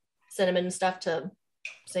the cinnamon and stuff to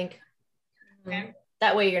sink. Okay.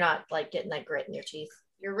 That way you're not getting that grit in your teeth.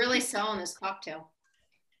 You're really selling this cocktail.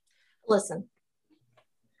 Listen,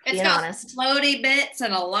 it's got floaty bits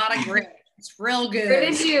and a lot of grit. It's real good.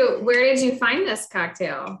 Where did you find this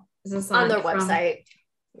cocktail? Is this on their website?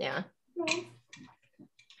 Yeah.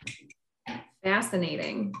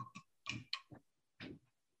 Fascinating.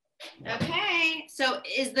 Okay, so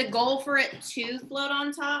is the goal for it to float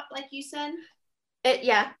on top, like you said?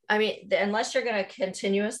 Yeah, I mean, unless you're going to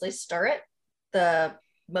continuously stir it, the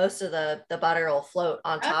most of the butter will float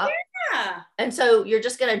on top. Yeah. And so you're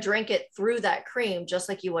just going to drink it through that cream, just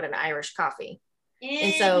like you would an Irish coffee.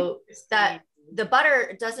 And so that the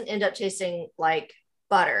butter doesn't end up tasting like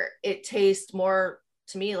butter. It tastes more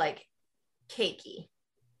to me like cakey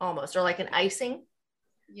almost, or like an icing.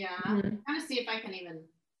 Yeah. I'm trying to see if I can even.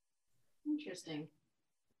 Interesting.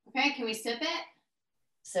 Okay, can we sip it?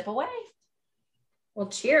 Sip away. Well,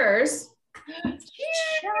 cheers. Cheers.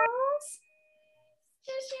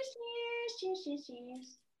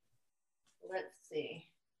 Cheers. Let's see.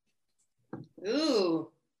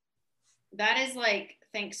 Ooh, that is like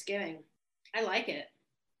Thanksgiving. I like it.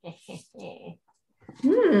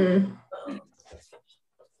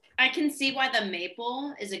 I can see why the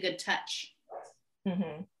maple is a good touch.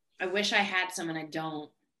 Mm-hmm. I wish I had some and I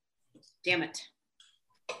don't. Damn it.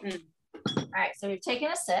 All right, so we've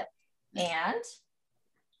taken a sip, and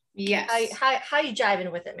yes. How you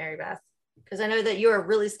jiving with it, Mary Beth? Because I know that you are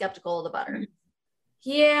really skeptical of the butter.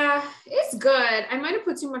 Yeah, it's good. I might have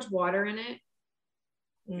put too much water in it.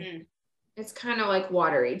 It's kind of like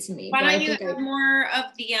watery to me. Why don't you have more of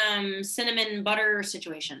the cinnamon butter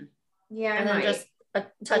situation? Yeah, and then just a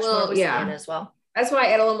touch more whiskey in as well. That's why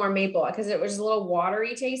I add a little more maple, because it was a little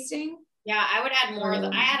watery tasting. Yeah, I would add more of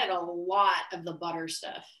I added a lot of the butter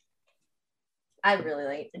stuff. I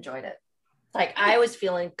really enjoyed it. Like I was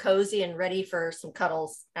feeling cozy and ready for some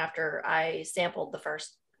cuddles after I sampled the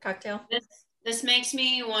first cocktail. This makes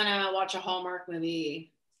me want to watch a Hallmark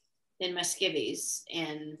movie in my skivvies,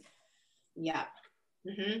 and yeah.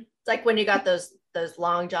 It's like when you got those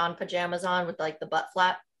long john pajamas on with like the butt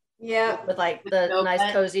flap. Yeah. With like the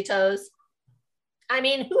nice cozy toes. I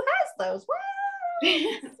mean, who has those?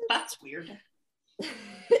 That's weird.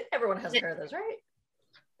 Everyone has a pair of those, right?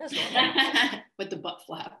 That's with the butt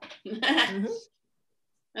flap. Mm-hmm.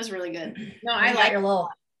 That's really good. No, I like your little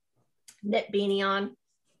knit beanie on.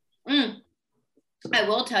 I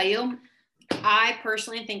will tell you, I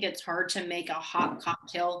personally think it's hard to make a hot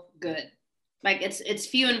cocktail good. Like it's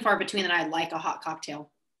few and far between that I like a hot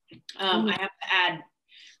cocktail. I have to add,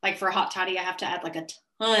 like for a hot toddy, I have to add like a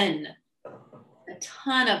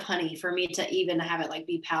ton of honey for me to even have it like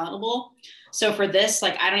be palatable. So for this,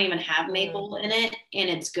 like I don't even have maple in it, and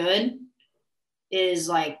it's good. Is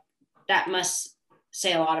like that must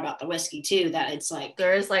say a lot about the whiskey too, that it's like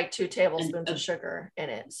there is like 2 tablespoons of sugar in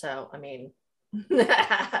it. So I mean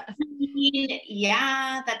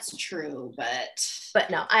yeah, that's true, but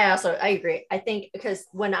no, I agree. I think because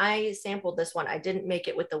when I sampled this one, I didn't make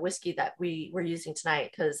it with the whiskey that we were using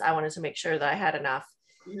tonight because I wanted to make sure that I had enough.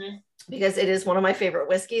 Because it is one of my favorite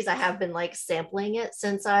whiskeys. I have been like sampling it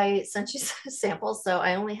since you samples, so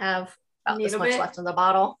I only have about this much left in the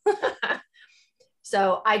bottle.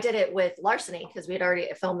 So I did it with Larceny because we had already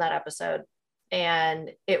filmed that episode,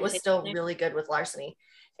 and it was still really good with Larceny,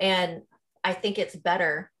 and I think it's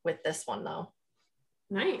better with this one though.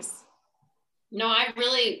 Nice. No, I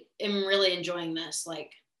really am really enjoying this.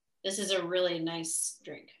 Like, this is a really nice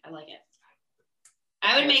drink. I like it.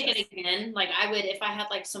 I would make it again. Like, I would, if I had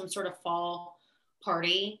like some sort of fall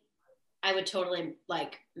party, I would totally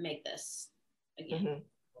like make this again.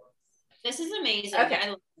 This is amazing. Okay. I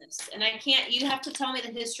love this. And you have to tell me the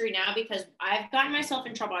history now, because I've gotten myself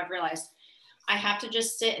in trouble. I've realized I have to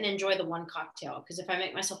just sit and enjoy the one cocktail, because if I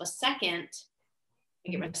make myself a second,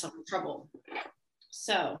 I get myself in trouble.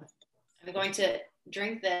 So I'm going to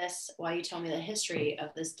drink this while you tell me the history of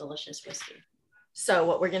this delicious whiskey. So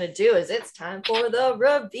what we're going to do is it's time for the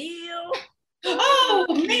reveal. Oh,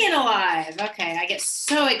 man alive. Okay. I get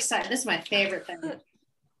so excited. This is my favorite thing. And,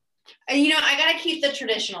 I got to keep the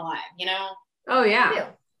tradition alive, Oh,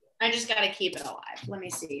 yeah. I just got to keep it alive. Let me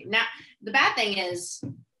see. Now, the bad thing is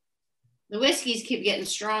the whiskeys keep getting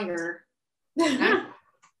stronger. I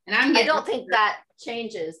don't think that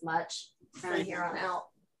changes much from here on out.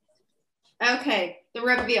 Okay. The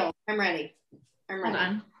reveal. I'm ready. Hold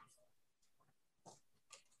on.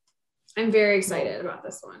 I'm very excited about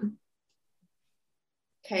this one.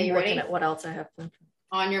 Okay, you ready? Looking at what else I have planned.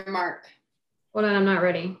 On your mark. Hold on, I'm not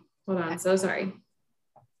ready. Hold on, so sorry.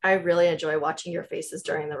 I really enjoy watching your faces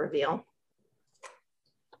during the reveal.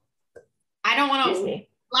 I don't want to.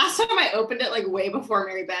 Last time I opened it like way before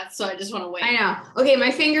Mary Beth, so I just want to wait. I know. Okay,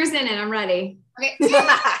 my finger's in it. I'm ready. Okay.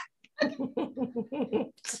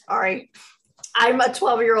 Sorry. I'm a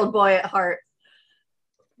 12-year-old boy at heart.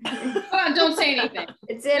 Don't say anything.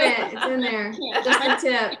 It's in it. It's in there. Just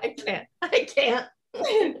a tip. I can't.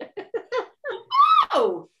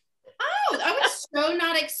 Oh, I was so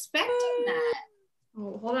not expecting that.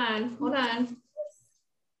 Oh, hold on.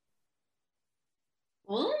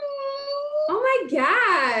 Ooh. Oh my gosh.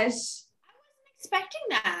 I wasn't expecting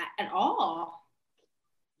that at all.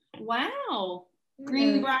 Wow.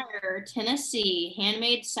 Greenbriar, Tennessee,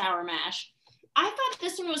 handmade sour mash. I thought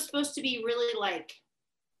this one was supposed to be really like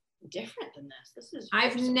different than this.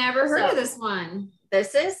 I've never heard of this one.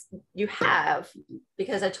 This is, you have,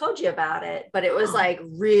 because I told you about it, but it was like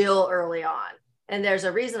real early on. And there's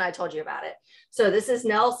a reason I told you about it. So this is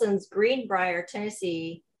Nelson's Greenbriar,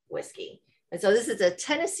 Tennessee whiskey. And so this is a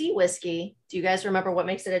Tennessee whiskey. Do you guys remember what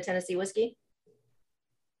makes it a Tennessee whiskey?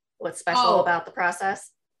 What's special about the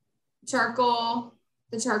process? The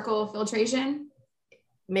charcoal filtration.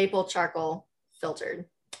 Maple charcoal filtered.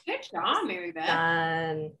 Good job, Mary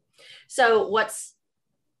Beth. So what's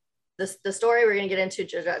the story we're going to get into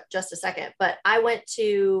just a second, but I went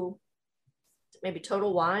to maybe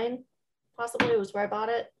Total Wine, possibly was where I bought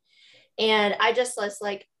it. And I just was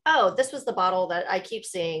like, oh, this was the bottle that I keep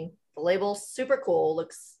seeing. The label's super cool.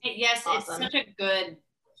 Looks awesome. It's such a good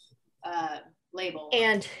label.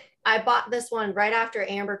 And I bought this one right after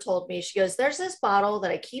Amber told me. She goes, there's this bottle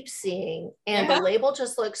that I keep seeing and the label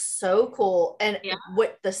just looks so cool. And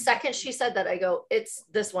what the second she said that, I go, it's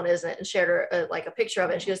this one, isn't it? And shared her like a picture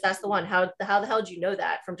of it. And she goes, that's the one. How the hell did you know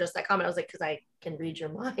that from just that comment? I was like, because I can read your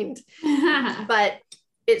mind. But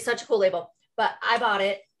it's such a cool label. But I bought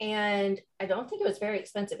it and I don't think it was very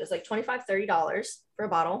expensive. It was like $25-$30 for a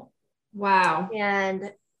bottle. Wow.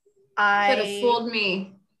 And I could have fooled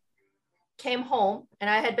me. Came home and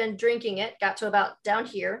I had been drinking it, got to about down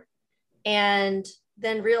here, and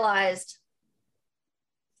then realized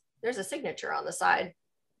there's a signature on the side.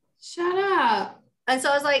 Shut up. And so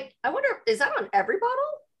I was like, I wonder, is that on every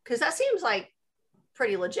bottle? Because that seems like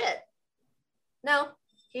pretty legit. No,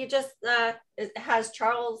 he just it has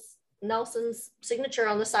Charles Nelson's signature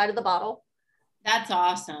on the side of the bottle. That's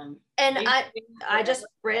awesome. And I just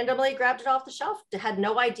randomly grabbed it off the shelf, had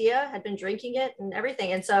no idea, had been drinking it and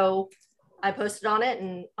everything. And so I posted on it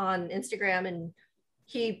and on Instagram, and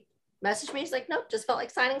he messaged me. He's like, nope, just felt like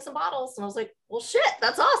signing some bottles. And I was like, well, shit,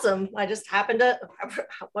 that's awesome. I just happened to,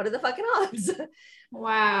 what are the fucking odds?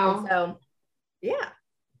 Wow. And so, yeah.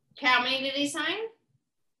 How many did he sign?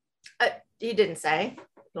 He didn't say,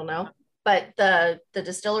 I don't know. But the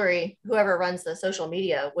distillery, whoever runs the social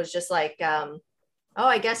media, was just like, oh,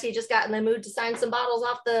 I guess he just got in the mood to sign some bottles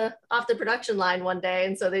off the production line one day.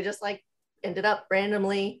 And so they just like ended up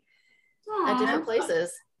randomly at different places.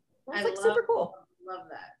 It's like super cool. Love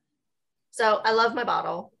that. So I love my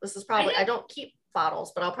bottle. This is probably, I don't keep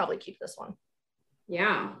bottles, but I'll probably keep this one.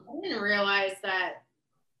 Yeah. I didn't realize that.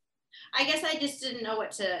 I guess I just didn't know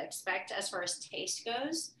what to expect as far as taste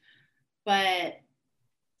goes. But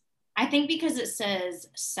I think because it says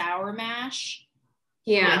sour mash.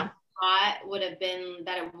 Yeah. Thought would have been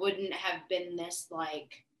that it wouldn't have been this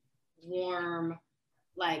like warm,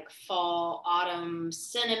 like fall, autumn,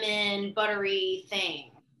 cinnamon, buttery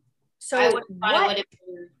thing. So I would have thought it would have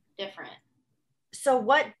been different. So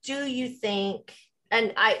what do you think?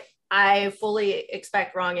 And I fully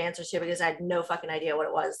expect wrong answers here because I had no fucking idea what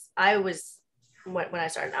it was. When I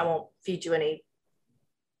started, I won't feed you any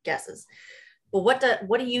guesses. But what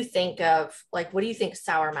do you think of, like, what do you think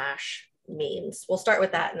sour mash means? We'll start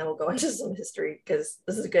with that and then we'll go into some history because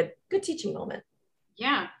this is a good teaching moment.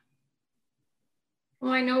 Yeah.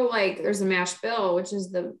 Well, I know like there's a mash bill, which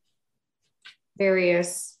is the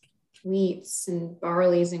various wheats and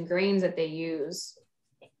barleys and grains that they use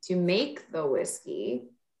to make the whiskey.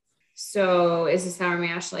 So is the sour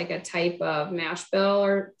mash like a type of mash bill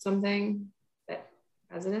or something that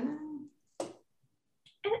has it in it?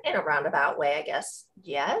 In a roundabout way, I guess.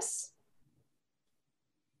 Yes.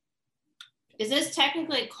 Is this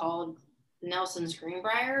technically called Nelson's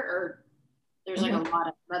Greenbriar, or there's like a lot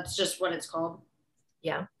of, that's just what it's called?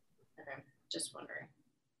 Yeah. Okay. Just wondering.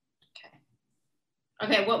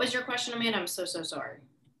 Okay. What was your question, Amanda? I'm so sorry.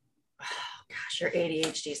 Oh, gosh, your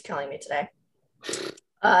ADHD is killing me today.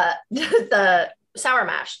 The sour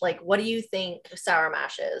mash, like, what do you think sour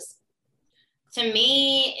mash is? To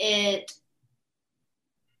me, it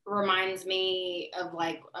reminds me of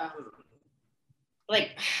like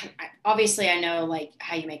obviously I know like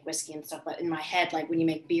how you make whiskey and stuff, but in my head, like when you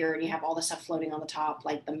make beer and you have all the stuff floating on the top,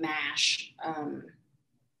 like the mash,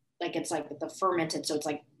 like it's like the fermented, so it's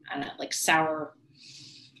like, I don't know, like sour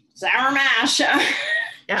mash.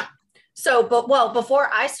 Yeah. So, but before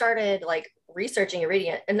I started like researching and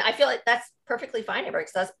reading it, and I feel like that's perfectly fine, Amber,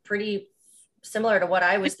 because that's pretty similar to what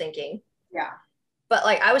I was thinking. Yeah. But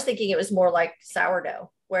like I was thinking it was more like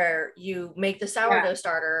sourdough, where you make the sourdough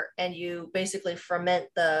starter and you basically ferment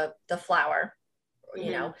the flour,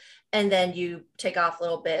 you know, and then you take off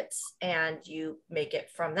little bits and you make it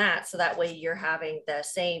from that. So that way you're having the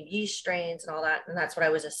same yeast strains and all that. And that's what I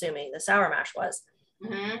was assuming the sour mash was.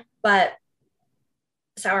 But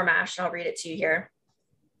sour mash, and I'll read it to you here.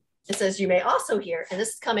 It says, you may also hear, and this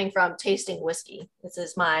is coming from Tasting Whiskey. This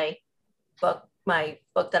is my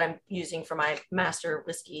book that I'm using for my master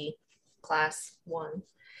whiskey class 1. It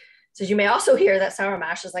says, you may also hear that sour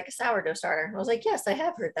mash is like a sourdough starter. And I was like, yes, I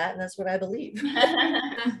have heard that, and that's what I believe.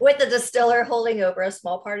 With the distiller holding over a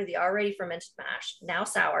small part of the already fermented mash, now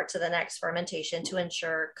sour, to the next fermentation to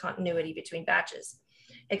ensure continuity between batches.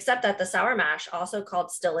 Except that the sour mash, also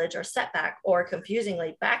called stillage or setback, or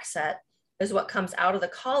confusingly backset, is what comes out of the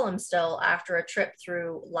column still after a trip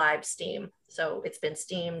through live steam. So it's been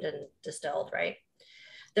steamed and distilled, right?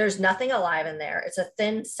 There's nothing alive in there. It's a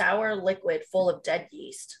thin, sour liquid full of dead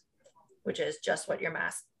yeast, which is just what your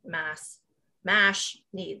mash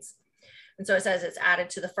needs. And so it says it's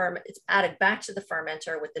added back to the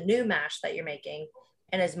fermenter with the new mash that you're making.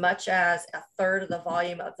 And as much as a third of the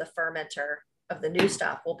volume of the fermenter of the new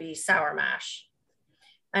stuff will be sour mash.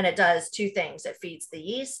 And it does 2 things. It feeds the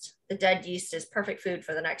yeast. The dead yeast is perfect food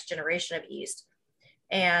for the next generation of yeast.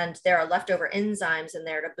 And there are leftover enzymes in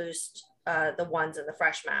there to boost the ones in the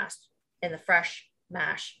fresh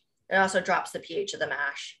mash. It also drops the pH of the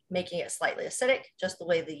mash, making it slightly acidic, just the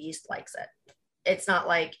way the yeast likes it. It's not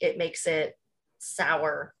like it makes it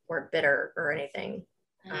sour or bitter or anything.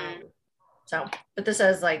 But this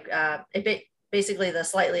says like, basically the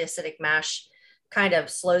slightly acidic mash kind of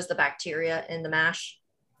slows the bacteria in the mash.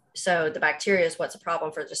 So the bacteria is what's a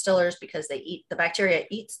problem for distillers, because the bacteria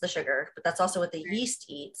eats the sugar, but that's also what the yeast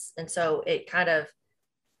eats. And so it kind of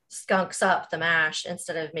skunks up the mash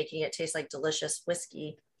instead of making it taste like delicious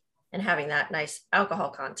whiskey and having that nice alcohol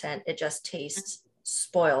content. It just tastes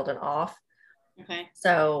spoiled and off. Okay.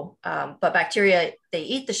 So, but bacteria, they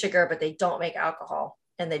eat the sugar, but they don't make alcohol,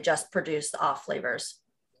 and they just produce the off flavors.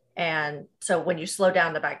 And so when you slow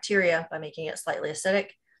down the bacteria by making it slightly acidic,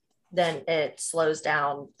 then it slows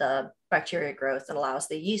down the bacteria growth and allows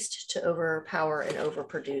the yeast to overpower and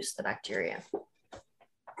overproduce the bacteria.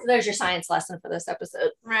 So there's your science lesson for this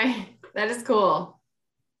episode. Right. That is cool.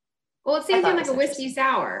 Well, it's same thing like a whiskey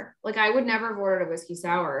sour. Like I would never have ordered a whiskey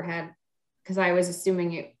sour because I was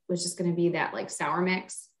assuming it was just going to be that like sour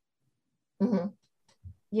mix. Mm-hmm.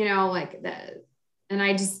 You know, like and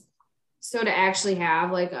I just, so to actually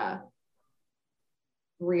have like a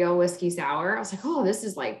real whiskey sour, I was like, oh, this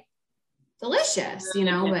is like delicious, you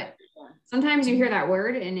know, but sometimes you hear that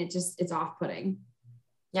word and it's off-putting.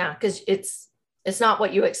 Yeah. Cause it's not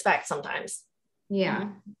what you expect sometimes. Yeah.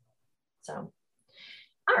 So,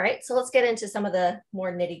 all right. So let's get into some of the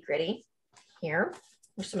more nitty gritty here.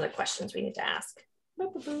 There's some of the questions we need to ask.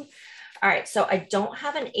 All right. So I don't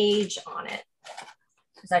have an age on it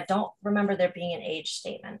because I don't remember there being an age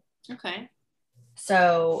statement. Okay.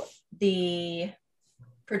 So the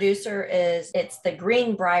producer it's the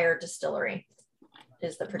Greenbriar Distillery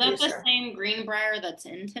is the producer. Is that the same Greenbriar that's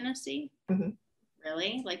in Tennessee? Mm-hmm.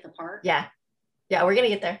 Really? Like the park? Yeah. Yeah, we're going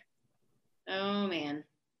to get there. Oh, man.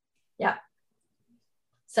 Yeah.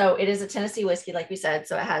 So it is a Tennessee whiskey, like we said.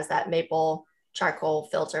 So it has that maple charcoal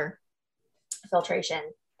filtration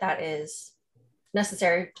that is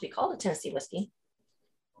necessary to be called a Tennessee whiskey.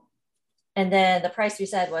 And then the price we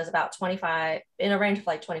said was about $25, in a range of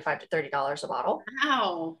like $25 to $30 a bottle.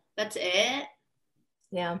 Wow, that's it?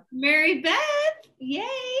 Yeah. Mary Beth, yay.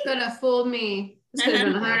 Could have fooled me. This could have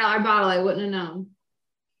been a $100 bottle. I wouldn't have known.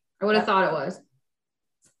 I would have thought it was.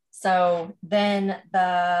 So then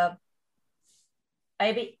the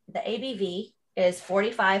ABV is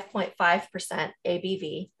 45.5%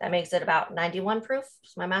 ABV. That makes it about 91 proof.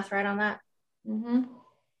 Is my math right on that? Mm-hmm.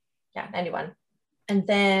 Yeah, 91. And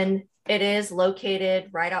then it is located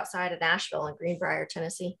right outside of Nashville in Greenbriar,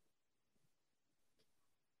 Tennessee.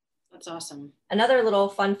 That's awesome. Another little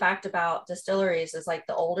fun fact about distilleries is like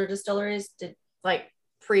the older distilleries did like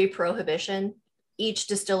pre-prohibition. Each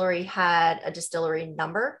distillery had a distillery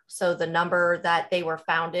number. So the number that they were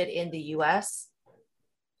founded in the US.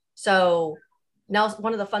 So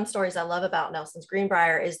one of the fun stories I love about Nelson's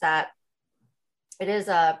Greenbriar is that it is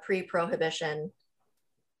a pre-prohibition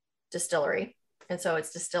distillery. And so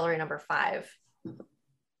it's distillery number 5.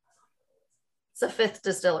 It's the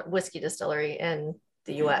 5th whiskey distillery in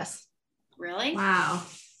the US. Really? Wow.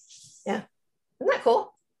 Yeah. Isn't that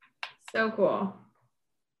cool? So cool. All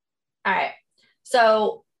right.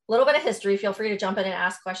 So a little bit of history. Feel free to jump in and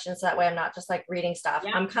ask questions. So that way I'm not just like reading stuff.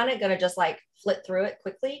 Yeah. I'm kind of going to just like flit through it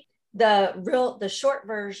quickly. The short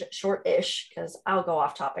version, short-ish, because I'll go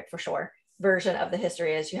off topic for sure, version of the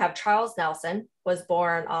history is you have Charles Nelson was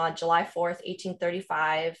born on July 4th,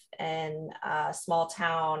 1835 in a small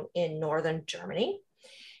town in northern Germany.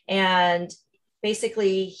 And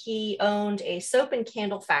basically he owned a soap and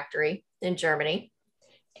candle factory in Germany.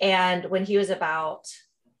 And when he was about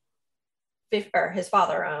 50, or his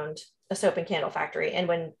father owned a soap and candle factory. And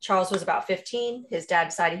when Charles was about 15, his dad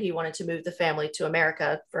decided he wanted to move the family to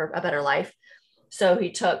America for a better life. So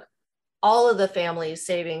he took all of the family's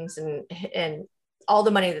savings and all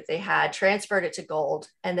the money that they had, transferred it to gold,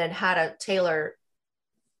 and then had a tailor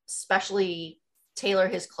specially tailor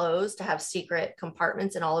his clothes to have secret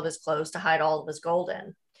compartments in all of his clothes to hide all of his gold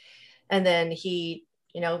in. And then he,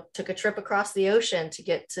 took a trip across the ocean to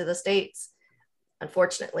get to the States.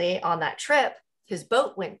 Unfortunately, on that trip, his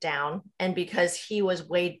boat went down. And because he was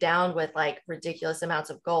weighed down with like ridiculous amounts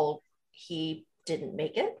of gold, he didn't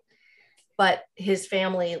make it. But his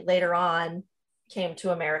family later on came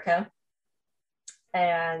to America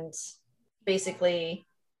and basically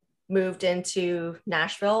moved into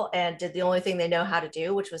Nashville and did the only thing they know how to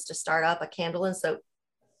do, which was to start up a candle and soap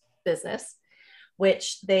business,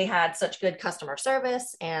 which they had such good customer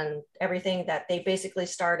service and everything that they basically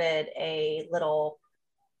started a little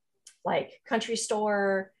like country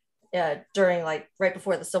store during like right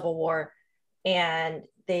before the Civil War. And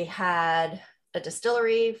they had a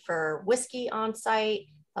distillery for whiskey on site,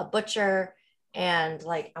 a butcher, and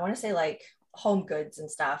like, I want to say like home goods and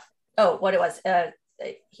stuff. Oh, what it was,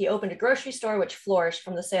 he opened a grocery store which flourished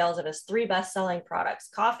from the sales of his 3 best-selling products: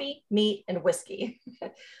 coffee, meat, and whiskey.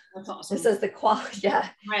 That's awesome. This is the quality. Yeah.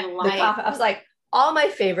 My life. I was like, all my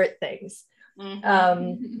favorite things.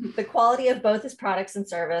 Mm-hmm. The quality of both his products and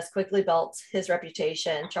service quickly built his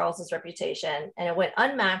reputation, Charles's reputation, and it went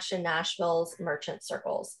unmatched in Nashville's merchant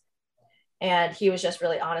circles. And he was just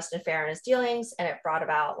really honest and fair in his dealings, and it brought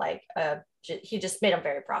about like he just made him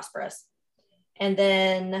very prosperous. And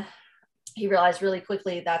then he realized really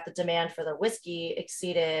quickly that the demand for the whiskey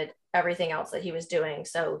exceeded everything else that he was doing.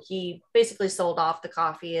 So he basically sold off the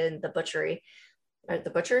coffee and the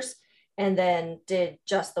butchers, and then did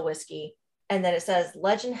just the whiskey. And then it says,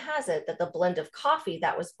 legend has it that the blend of coffee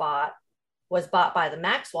that was bought by the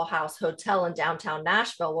Maxwell House Hotel in downtown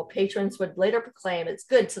Nashville, where patrons would later proclaim it's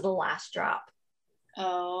good to the last drop.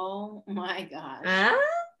 Oh my gosh.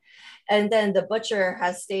 And then the butcher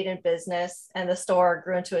has stayed in business, and the store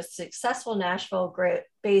grew into a successful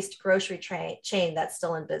Nashville-based grocery chain that's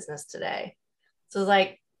still in business today. So it's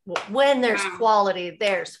like, when there's quality,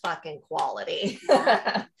 there's fucking quality.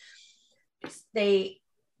 Yeah.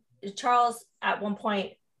 Charles at one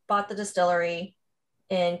point bought the distillery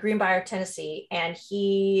in Greenbriar, Tennessee, and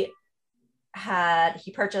he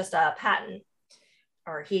purchased a patent,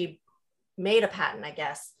 or he made a patent, I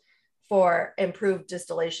guess, for improved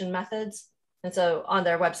distillation methods. And so on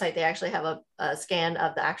their website, they actually have a scan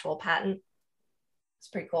of the actual patent. It's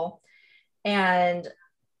pretty cool. And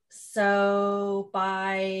so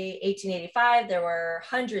by 1885, there were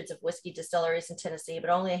hundreds of whiskey distilleries in Tennessee, but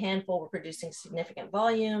only a handful were producing significant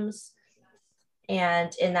volumes.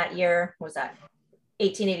 And in that year,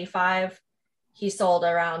 1885, he sold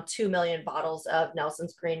around 2 million bottles of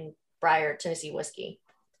Nelson's Greenbriar Tennessee whiskey.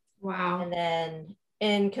 Wow. And then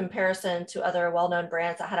in comparison to other well-known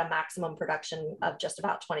brands that had a maximum production of just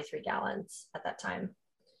about 23 gallons at that time.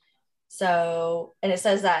 So, and it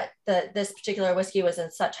says that this particular whiskey was in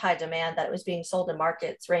such high demand that it was being sold in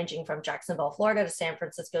markets ranging from Jacksonville, Florida to San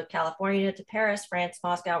Francisco, California to Paris, France,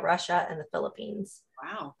 Moscow, Russia, and the Philippines.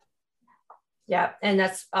 Wow. Yeah. And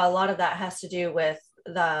that's a lot of that has to do with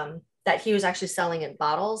that he was actually selling in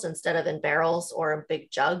bottles instead of in barrels or in big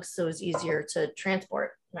jugs. So it was easier to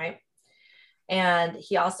transport, right? And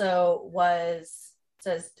he also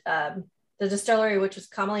the distillery, which was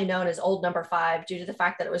commonly known as Old Number 5, due to the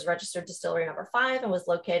fact that it was registered distillery number 5 and was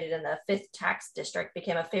located in the 5th tax district,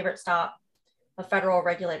 became a favorite stop of federal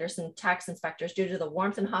regulators and tax inspectors due to the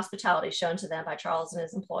warmth and hospitality shown to them by Charles and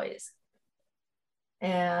his employees.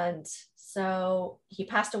 And so he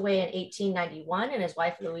passed away in 1891, and his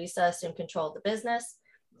wife Louisa assumed control of the business.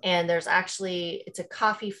 And it's a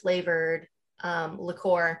coffee flavored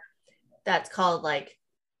liqueur that's called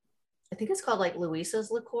I think it's called like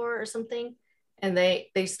Louisa's liqueur or something. And they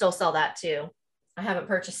still sell that too. I haven't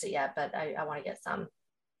purchased it yet, but I want to get some.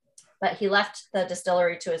 But he left the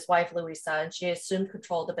distillery to his wife, Louisa, and she assumed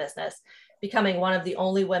control of the business, becoming one of the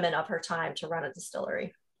only women of her time to run a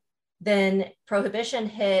distillery. Then Prohibition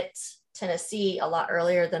hit Tennessee a lot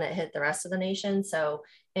earlier than it hit the rest of the nation. So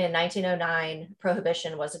in 1909,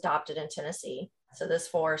 Prohibition was adopted in Tennessee. So this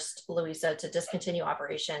forced Louisa to discontinue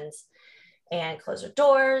operations and close her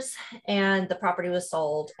doors, and the property was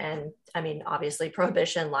sold. And I mean, obviously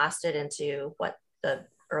Prohibition lasted into the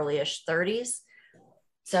early-ish 30s.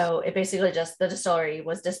 So it basically the distillery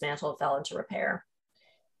was dismantled, fell into repair.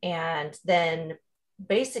 And then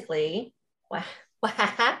basically what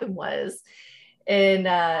happened was in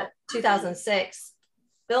 2006,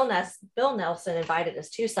 Bill Nelson invited his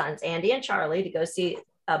two sons, Andy and Charlie, to go see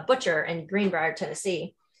a butcher in Greenbriar,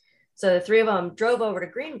 Tennessee. So the three of them drove over to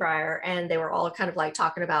Greenbriar, and they were all kind of like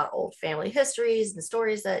talking about old family histories and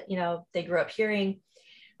stories that, you know, they grew up hearing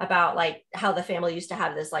about, like how the family used to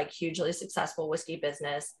have this like hugely successful whiskey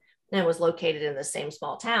business and was located in the same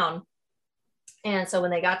small town. And so when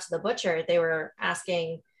they got to the butcher, they were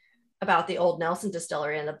asking about the old Nelson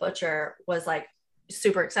distillery, and the butcher was like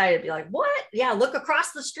super excited to be like, what? Yeah, look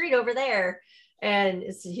across the street over there. And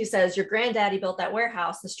he says, your granddaddy built that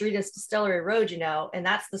warehouse. The street is Distillery Road, you know, and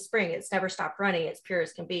that's the spring. It's never stopped running. It's pure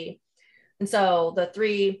as can be. And so the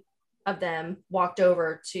three of them walked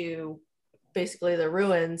over to basically the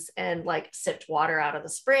ruins and like sipped water out of the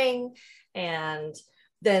spring. And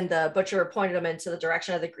then the butcher pointed them into the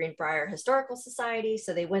direction of the Greenbriar Historical Society.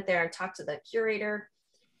 So they went there and talked to the curator,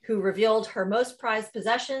 who revealed her most prized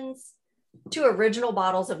possessions, 2 original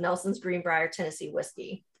bottles of Nelson's Greenbriar Tennessee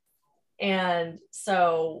whiskey. And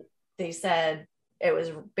so they said it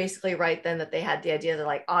was basically right then that they had the idea that,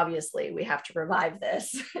 like, obviously we have to revive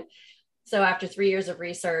this. So after 3 years of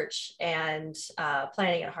research and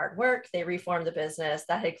planning and hard work, they reformed the business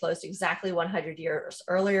that had closed exactly 100 years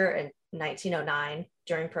earlier in 1909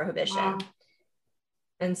 during Prohibition. Wow.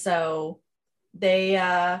 And so they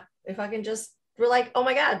fucking just were like, oh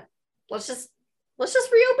my God, let's just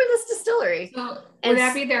reopen this distillery. So would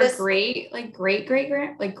that be their great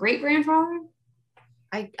grandfather?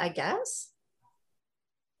 I guess.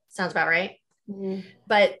 Sounds about right. Mm-hmm.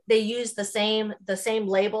 But they use the same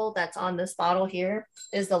label that's on this bottle here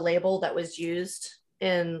is the label that was used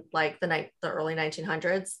in like the early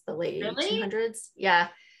 1900s, the late 1800s. Yeah.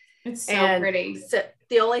 It's so pretty. So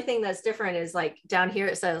the only thing that's different is like down here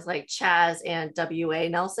it says like Chaz and W.A.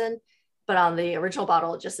 Nelson, but on the original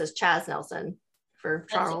bottle it just says Chaz Nelson for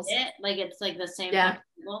Charles. That's it? Like it's like the same. Yeah.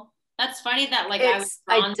 Label? That's funny that like it's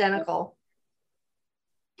identical.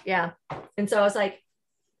 Yeah. And so I was like,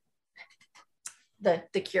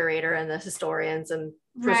 the curator and the historians and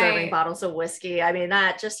preserving bottles of whiskey. I mean,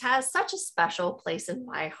 that just has such a special place in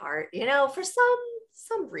my heart, you know, for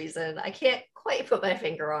some reason. I can't quite put my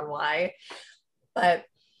finger on why, but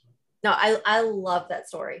no, I love that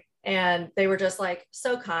story. And they were just like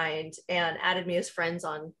so kind and added me as friends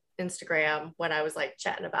on Instagram when I was like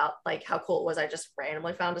chatting about like how cool it was. I just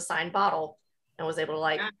randomly found a signed bottle and was able to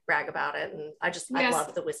like brag about it. And I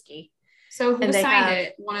love the whiskey. So who signed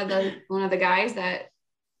it? One of the guys that.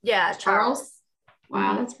 Yeah, Charles.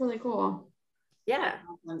 Wow, that's really cool. Yeah.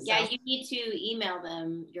 Yeah, you need to email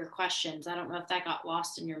them your questions. I don't know if that got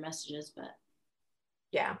lost in your messages, but.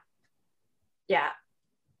 Yeah.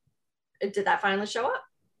 Did that finally show up?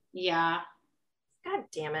 Yeah. God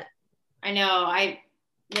damn it. I know. I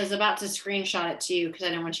was about to screenshot it to you because I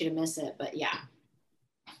didn't want you to miss it, but yeah.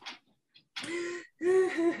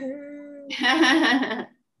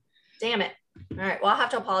 Damn it. All right. Well, I'll have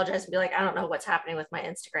to apologize and be like, I don't know what's happening with my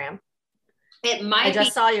Instagram. I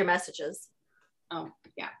just saw your messages. Oh,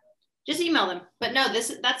 yeah. Just email them. But no,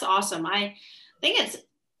 that's awesome. I think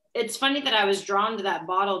it's funny that I was drawn to that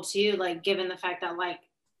bottle too, like given the fact that like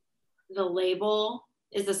the label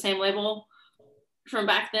is the same label from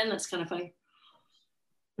back then. That's kind of funny.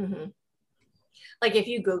 Mm-hmm. Like if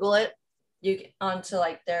you Google it, you get onto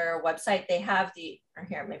like their website, they have or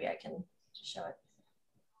here, maybe I can show it.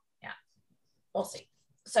 Yeah, we'll see.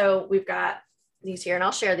 So we've got these here and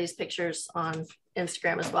I'll share these pictures on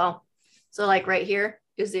Instagram as well. So like right here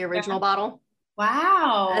is the original bottle.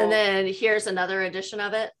 Wow. And then here's another edition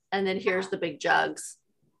of it. And then here's the big jugs.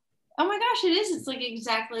 Oh my gosh, it is. It's like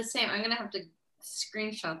exactly the same. I'm going to have to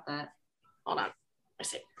screenshot that. Hold on. I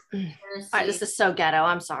see. All right, this is so ghetto.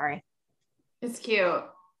 I'm sorry. It's cute.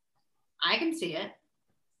 I can see it.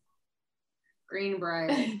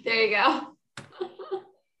 Greenbriar. There you go.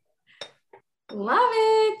 Love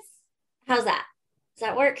it. How's that? Does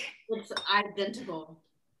that work? It's identical.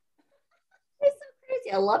 It's so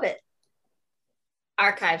crazy. I love it.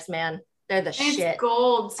 Archives, man. They're the shit. It's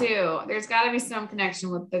gold too. There's got to be some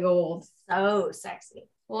connection with the gold. So sexy.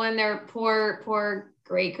 Well, and their poor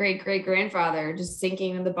great grandfather just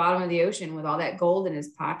sinking in the bottom of the ocean with all that gold in his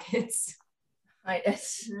pockets.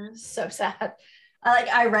 It's so sad.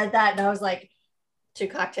 I read that and I was like 2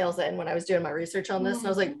 cocktails in when I was doing my research on this, and I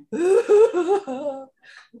was like,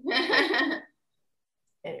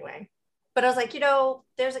 anyway. But I was like, you know,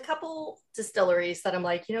 there's a couple distilleries that I'm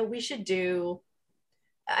like, you know, we should do.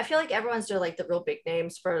 I feel like everyone's doing like the real big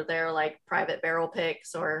names for their like private barrel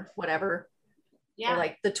picks or whatever. Yeah. Or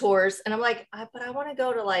like the tours. And I'm like, but I want to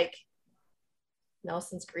go to like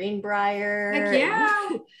Nelson's Greenbriar. Heck yeah.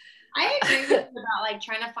 I agree with you about like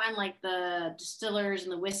trying to find like the distillers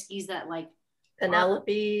and the whiskeys that like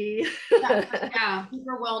Penelope. Yeah,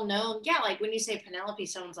 super well known. Yeah, like when you say Penelope,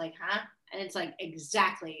 someone's like, huh? And it's like,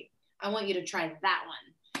 exactly. I want you to try that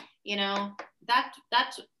one. You know, that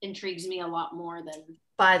intrigues me a lot more than.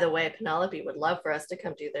 By the way, Penelope would love for us to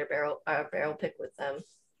come do their barrel pick with them.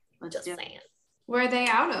 Just saying. Where are they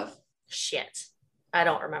out of? Shit, I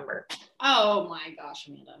don't remember. Oh my gosh,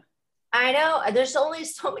 Amanda. I know. There's only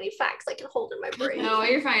so many facts I can hold in my brain. No,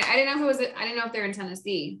 you're fine. I didn't know I didn't know if they're in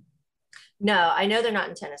Tennessee. No, I know they're not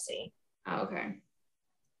in Tennessee. Oh, okay.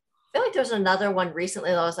 I feel like there was another one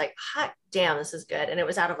recently that I was like, hot damn, this is good. And it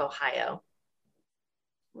was out of Ohio.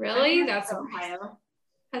 Really? That's Ohio.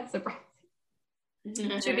 That's surprising.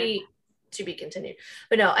 to be continued.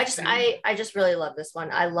 But no, I just really love this one.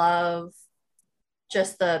 I love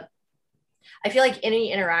just I feel like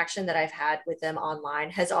any interaction that I've had with them online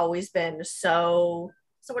has always been so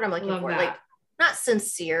what I'm looking for. That. Like not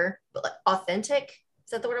sincere, but like authentic.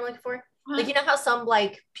 Is that the word I'm looking for? Like, you know how some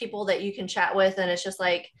like people that you can chat with and it's just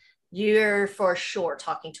like you're for sure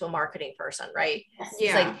talking to a marketing person, right?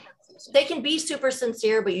 Yeah. It's like they can be super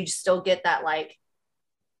sincere, but you just still get that like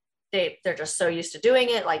they're just so used to doing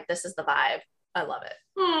it. Like this is the vibe. I love it.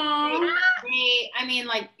 I mean,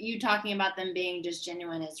 like you talking about them being just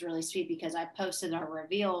genuine is really sweet because I posted a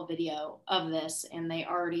reveal video of this and they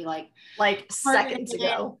already like seconds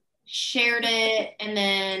ago shared it. And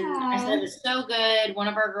then I said it was so good. One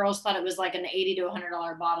of our girls thought it was like an $80 to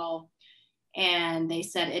 $100 bottle. And they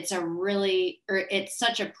said it's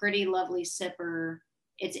such a pretty, lovely sipper.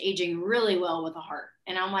 It's aging really well with a heart.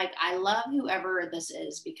 And I'm like, I love whoever this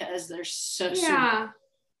is because they're so sweet.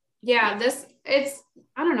 Yeah,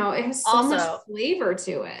 I don't know, it has so much flavor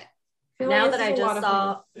to it. Now that I just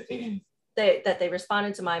saw that they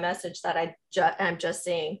responded to my message that I'm just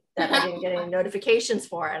seeing that I didn't get any notifications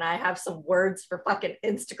for, and I have some words for fucking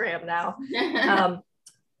Instagram now.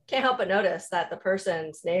 Can't help but notice that the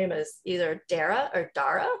person's name is either Dara or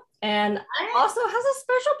Dara, and also has a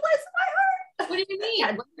special place in my heart. What do you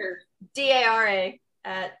mean? Dara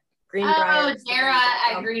at Greenbriar. Oh, Dara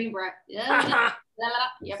at Greenbriar. Yeah.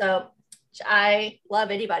 Yep. So I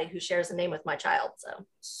love anybody who shares a name with my child.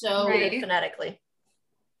 So right. Phonetically.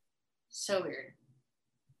 So weird.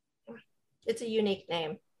 It's a unique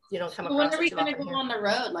name. You don't come across. When are we going to go on the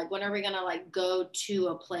road? Like when are we going to like go to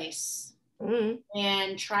a place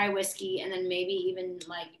and try whiskey and then maybe even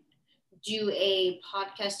like do a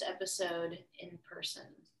podcast episode in person?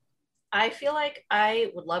 I feel like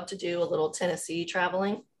I would love to do a little Tennessee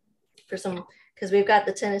traveling for some. Because we've got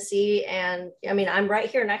the Tennessee and I mean, I'm right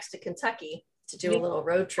here next to Kentucky to do a little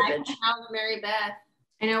road trip. Mary Beth.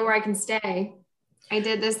 I know where I can stay. I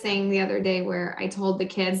did this thing the other day where I told the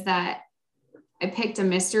kids that I picked a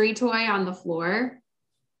mystery toy on the floor.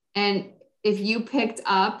 And if you picked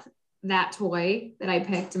up that toy that I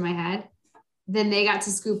picked in my head, then they got to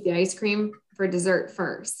scoop the ice cream for dessert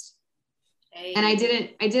first. Hey. And I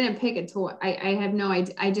didn't pick a toy. I have no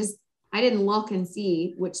idea. I didn't look and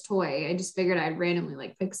see which toy. I just figured I'd randomly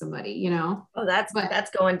like pick somebody, you know? Oh, that's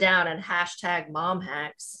going down in #mom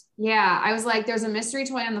hacks. Yeah. I was like, there's a mystery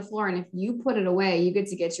toy on the floor. And if you put it away, you get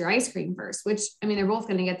to get your ice cream first, which I mean, they're both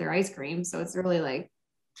going to get their ice cream. So it's really like,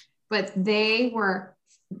 but they were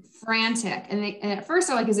frantic. And at first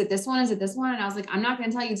they're like, is it this one? Is it this one? And I was like, I'm not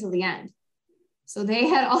going to tell you till the end. So they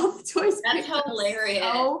had all the toys. That's hilarious.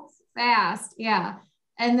 So fast. Yeah.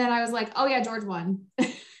 And then I was like, oh yeah, George won.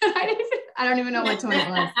 I don't even know what toy it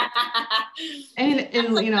was. And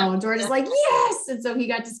you know, George is like, yes. And so he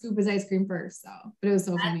got to scoop his ice cream first. So, but it was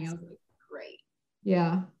so funny. I was like, great.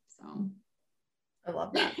 Yeah. So I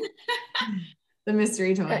love that. The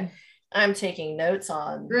mystery toy. I'm taking notes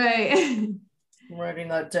on. Right. I'm writing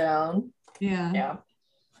that down. Yeah. Yeah.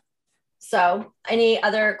 So any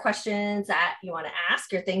other questions that you want to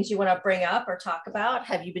ask or things you want to bring up or talk about?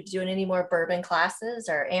 Have you been doing any more bourbon classes,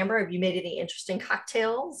 or Amber, have you made any interesting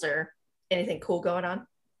cocktails or anything cool going on?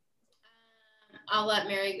 I'll let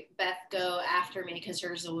Mary Beth go after me because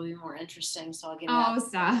hers will be more interesting. So I'll give it up.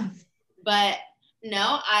 Stop. But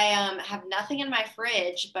no, I have nothing in my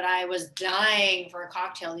fridge, but I was dying for a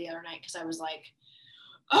cocktail the other night because I was like,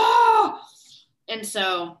 oh, and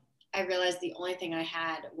so I realized the only thing I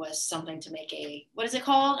had was something to make what is it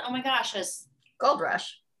called? Oh my gosh, Gold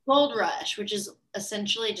Rush. Gold Rush, which is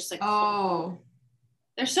essentially just like,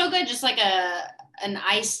 they're so good. Just like an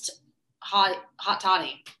iced hot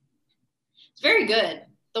toddy. It's very good.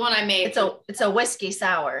 The one I made. It's a whiskey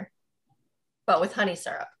sour, but with honey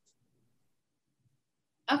syrup.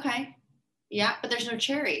 Okay. Yeah, but there's no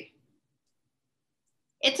cherry.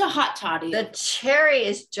 It's a hot toddy. The cherry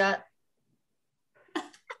is just...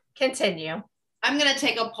 Continue. I'm going to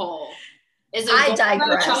take a poll. Is a I Gold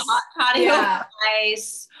digress. Rush a hot toddy Yeah. with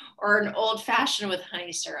ice or an old fashioned with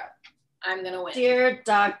honey syrup? I'm gonna win. Dear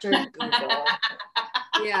Dr. Google.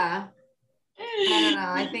 Yeah. I don't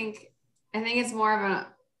know. I think it's more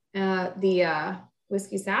of the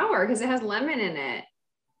whiskey sour because it has lemon in it.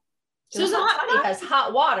 So the hot toddy has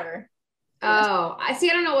hot water. Oh, I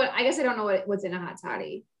see. I guess I don't know what's in a hot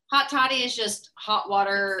toddy. Hot toddy is just hot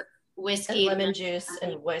water, whiskey, and lemon juice,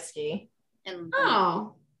 and whiskey. And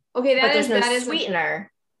okay. But there's no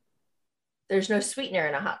sweetener. There's no sweetener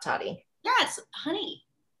in a hot toddy. Yeah, it's honey.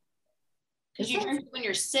 Because you drink it when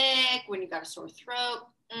you're sick, when you got a sore throat.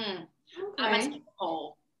 Okay. I'm a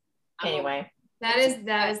whole. Anyway, that's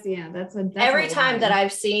every time that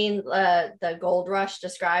I've seen the Gold Rush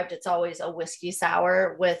described, it's always a whiskey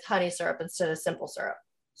sour with honey syrup instead of simple syrup.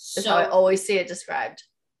 That's how I always see it described.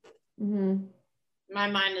 Mm-hmm. My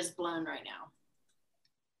mind is blown right now.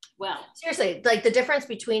 Well, seriously, like the difference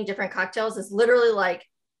between different cocktails is literally like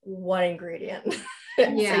one ingredient.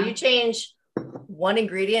 Yeah. So you change one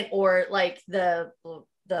ingredient or like the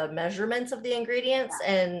measurements of the ingredients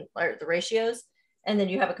and or the ratios, and then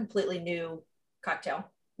you have a completely new cocktail.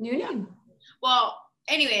 New name. Well,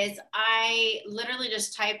 anyways, I literally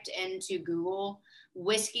just typed into Google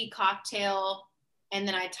whiskey cocktail, and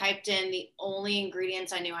then I typed in the only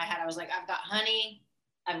ingredients I knew I had. I was like, I've got honey,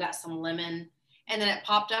 I've got some lemon, and then it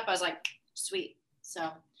popped up. I was like, sweet. So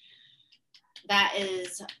that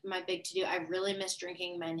is my big to do. I really miss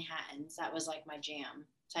drinking Manhattans. That was like my jam.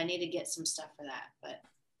 So I need to get some stuff for that. But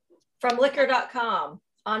from liquor.com,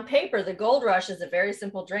 on paper, the Gold Rush is a very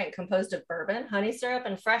simple drink composed of bourbon, honey syrup,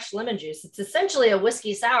 and fresh lemon juice. It's essentially a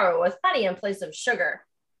whiskey sour with honey in place of sugar.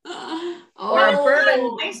 Or a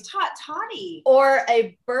bourbon, nice hot toddy. Or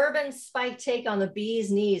a bourbon spike take on the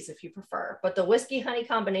bee's knees, if you prefer. But the whiskey honey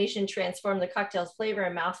combination transformed the cocktail's flavor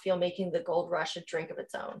and mouthfeel, making the Gold Rush a drink of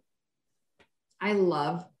its own. I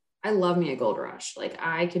love me a Gold Rush. Like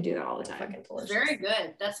I could do that all the time. It's very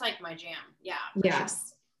good. That's like my jam. Yeah.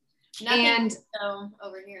 Yes. Sure. Nothing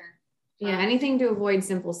over here. Yeah, anything to avoid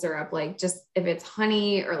simple syrup, like just if it's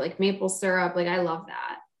honey or like maple syrup, like I love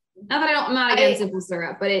that. Not that I'm not against simple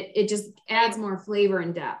syrup, but it just adds more flavor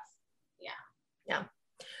and depth. Yeah.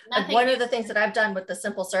 Like one of the things that I've done with the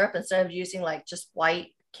simple syrup, instead of using like just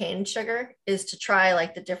white cane sugar, is to try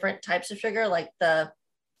like the different types of sugar, like the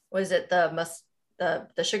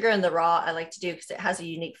sugar in the raw I like to do because it has a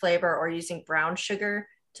unique flavor, or using brown sugar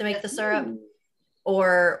to make the syrup.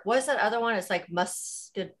 Or what is that other one? It's like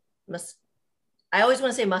I always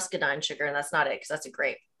want to say muscadine sugar, and that's not it because that's a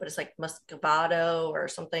grape, but it's like muscovado or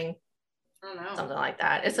something. I don't know. Something like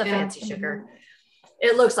that. It's a fancy sugar.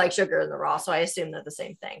 It looks like sugar in the raw, so I assume they're the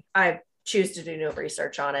same thing. I choose to do no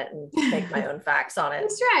research on it and make my own facts on it.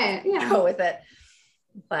 That's right. Yeah. Go with it.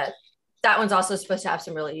 But that one's also supposed to have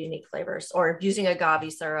some really unique flavors, or using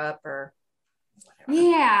agave syrup or whatever.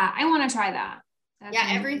 Yeah, I want to try that. That's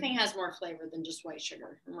everything has more flavor than just white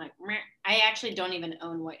sugar. I'm like, meh. I actually don't even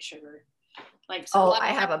own white sugar. Like, so I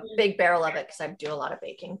have a big barrel of it because I do a lot of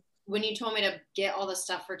baking. When you told me to get all the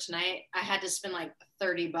stuff for tonight, I had to spend like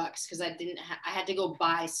 $30 because I had to go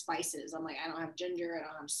buy spices. I'm like, I don't have ginger, I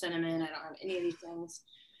don't have cinnamon, I don't have any of these things.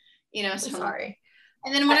 So sorry.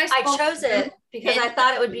 And then when I chose it because I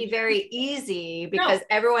thought it would be very easy because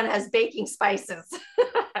everyone has baking spices.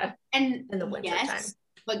 And in the winter time.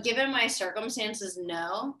 But given my circumstances,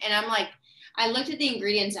 no. And I'm like, I looked at the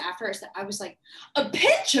ingredients after. I was like, a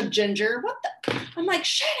pinch of ginger. What the? I'm like,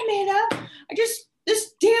 shit, Amanda.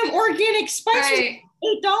 This damn organic spice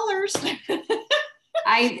was $8.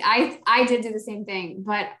 I did do the same thing,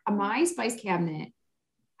 but my spice cabinet,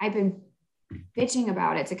 I've been bitching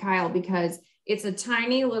about it to Kyle because it's a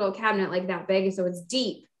tiny little cabinet like that big, so it's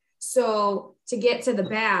deep. So to get to the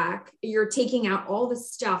back, you're taking out all the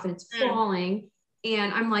stuff and it's falling.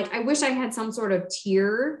 And I'm like, I wish I had some sort of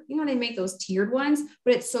tier, they make those tiered ones,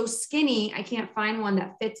 but it's so skinny. I can't find one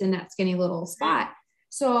that fits in that skinny little spot.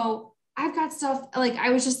 So I've got stuff like,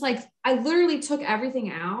 I was just like, I literally took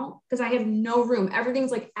everything out because I have no room.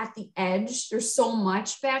 Everything's like at the edge. There's so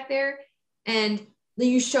much back there. And then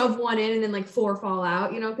you shove one in and then like 4 fall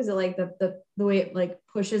out, because it like the way it like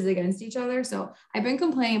pushes against each other. So I've been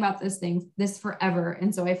complaining about this forever.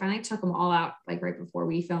 And so I finally took them all out like right before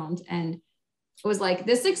we filmed, and it was like,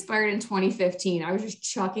 this expired in 2015. I was just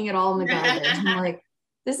chucking it all in the garbage. I'm like,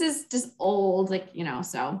 this is just old,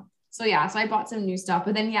 so yeah. So I bought some new stuff,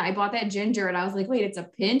 but then I bought that ginger and I was like, wait, it's a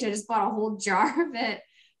pinch. I just bought a whole jar of it,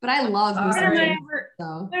 but I love when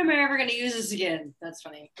am I ever going to use this again? That's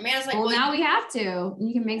funny. I mean, I was like, well, now we have to.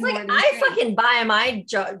 You can make more. Like, I fucking buy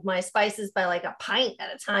my spices by like a pint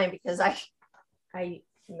at a time because I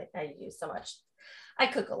use so much. I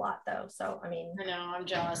cook a lot though. So, I mean. I know, I'm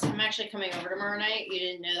jealous. I'm actually coming over tomorrow night. You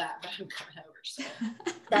didn't know that, but I'm coming over. So.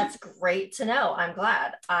 That's great to know. I'm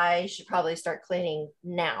glad. I should probably start cleaning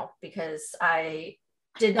now because I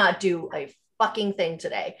did not do a fucking thing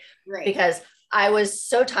today. Right. Because I was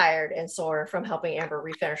so tired and sore from helping Amber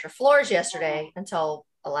refinish her floors yesterday until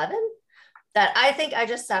 11 that I think I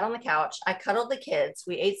just sat on the couch. I cuddled the kids.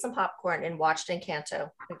 We ate some popcorn and watched Encanto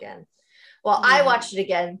again. Well, I watched it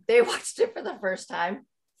again. They watched it for the first time.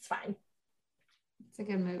 It's fine. It's a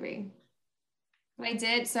good movie. But I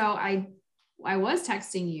did. So I was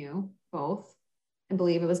texting you both. I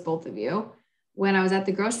believe it was both of you when I was at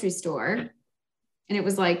the grocery store, and it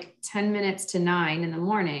was like 10 minutes to 9 in the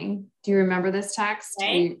morning. Do you remember this text?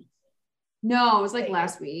 Right? No, it was like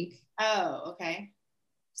last week. Oh, okay.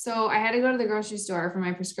 So I had to go to the grocery store for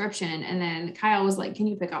my prescription. And then Kyle was like, can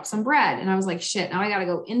you pick up some bread? And I was like, shit, now I got to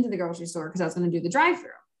go into the grocery store because I was going to do the drive-through.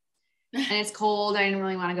 And it's cold. I didn't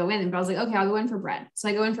really want to go in, but I was like, okay, I'll go in for bread. So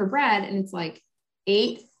I go in for bread and it's like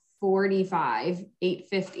 8:45,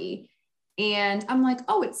 8:50. And I'm like,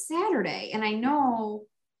 oh, it's Saturday. And I know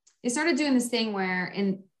they started doing this thing where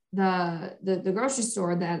in the grocery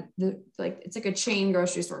store it's like a chain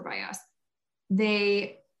grocery store by us.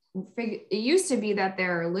 It used to be that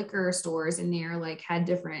their liquor stores in there like had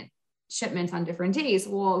different shipments on different days.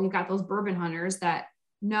 Well, you've got those bourbon hunters that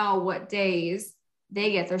know what days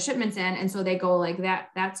they get their shipments in. And so they go like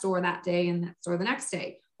that store that day and that store the next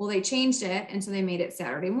day. Well, they changed it. And so they made it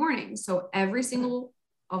Saturday morning. So every single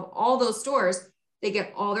of all those stores, they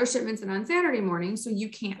get all their shipments in on Saturday morning. So you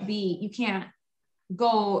can't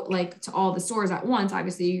go like to all the stores at once.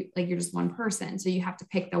 Obviously, like you're just one person. So you have to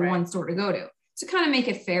pick the one store to go to kind of make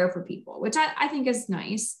it fair for people, which I think is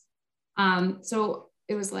nice. So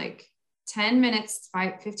it was like 10 minutes,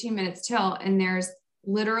 15 minutes till, and there's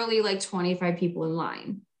literally like 25 people in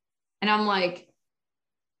line. And I'm like,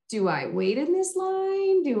 do I wait in this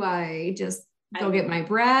line? Do I just go get my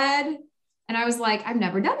bread? And I was like, I've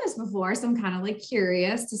never done this before. So I'm kind of like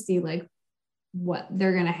curious to see like what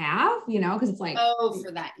they're going to have, cause it's like, oh, for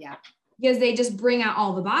that. Yeah. Because they just bring out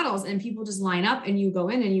all the bottles and people just line up and you go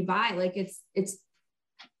in and you buy, like it's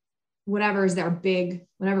whatever is their big,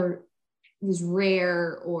 whatever is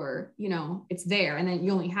rare or, it's there. And then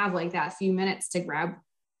you only have like that few minutes to grab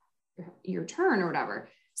your turn or whatever.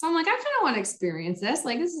 So I'm like, I kind of want to experience this.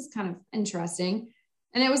 Like, this is kind of interesting.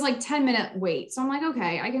 And it was like 10-minute wait. So I'm like,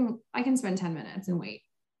 okay, I can spend 10 minutes and wait.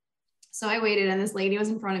 So I waited and this lady was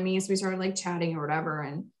in front of me. So we started like chatting or whatever.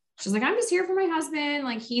 And she's like, I'm just here for my husband.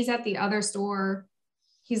 Like he's at the other store.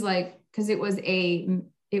 He's like, cause it was a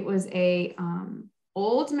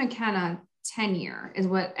old McKenna 10-year is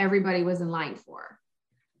what everybody was in line for.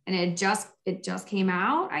 And it just came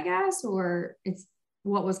out, I guess, or it's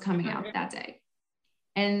what was coming out that day.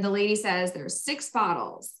 And the lady says there's 6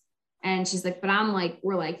 bottles. And she's like, but I'm like,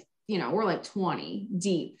 we're like 20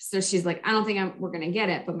 deep. So she's like, I don't think we're going to get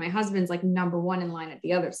it. But my husband's like number 1 in line at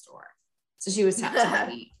the other store. So she was telling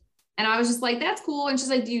me. And I was just like, that's cool. And she's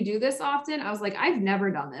like, do you do this often? I was like, I've never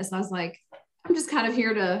done this. And I was like, I'm just kind of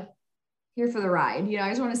here for the ride. I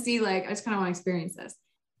just want to see, like, I just kind of want to experience this.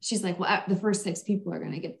 She's like, well, the first 6 people are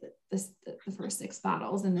going to get the first 6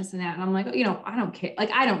 bottles and this and that. And I'm like, I don't care.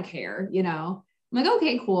 Like, I don't care, I'm like,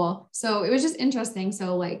 okay, cool. So it was just interesting.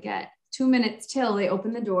 So like at 2 minutes till they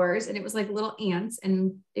opened the doors and it was like little ants.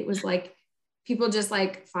 And it was like, people just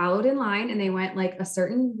like followed in line and they went like a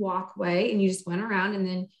certain walkway and you just went around and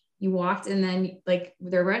then you walked and then like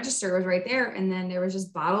their register was right there. And then there was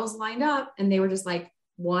just bottles lined up and they were just like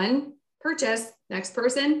one purchase, next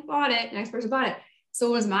person bought it, next person bought it. So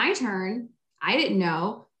it was my turn. I didn't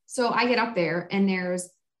know. So I get up there and there's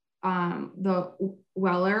the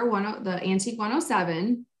Weller, the Antique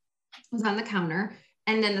 107 was on the counter.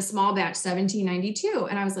 And then the small batch 1792.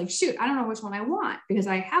 And I was like, shoot, I don't know which one I want because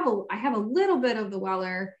I have a little bit of the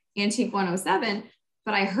Weller Antique 107,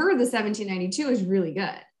 but I heard the 1792 is really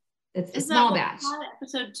good. It's a small batch.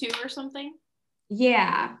 Episode 2 or something?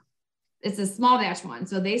 Yeah. It's a small batch one.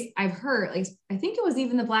 So I've heard, like, I think it was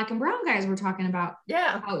even the Black and Brown guys were talking about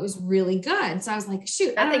how it was really good. So I was like,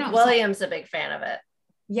 shoot, I think William's a big fan of it.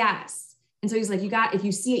 Yes. And so he's like, if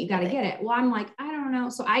you see it, you got to get it. Well, I'm like, I don't know.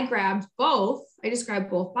 So I grabbed both. I just grabbed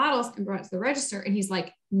both bottles and brought it to the register. And he's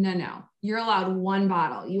like, no, you're allowed 1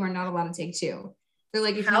 bottle. You are not allowed to take 2. They're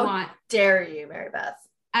like, if you want, dare you, Mary Beth?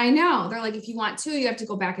 I know. They're like, if you want 2, you have to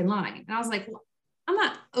go back in line. And I was like, well, I'm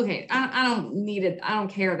not, okay. I don't need it. I don't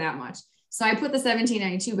care that much. So I put the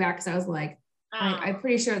 1792 back because I was like, I'm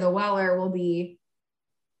pretty sure the Weller will be,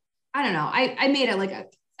 I don't know. I made it like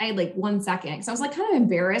I had like 1 second. So I was like kind of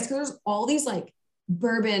embarrassed because there's all these like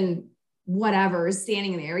bourbon whatever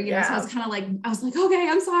standing there, you know, so I was kind of like, I was like, okay,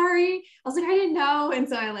 I'm sorry. I was like, I didn't know. And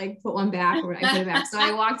so I like put one back or I put it back. So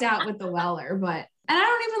I walked out with the Weller, and I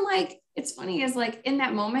don't even like, it's funny is like in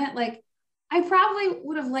that moment, like I probably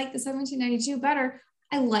would have liked the 1792 better.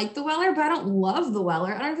 I like the Weller, but I don't love the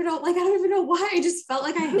Weller. I don't even know why. I just felt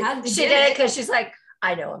like I had to she did it because she's like,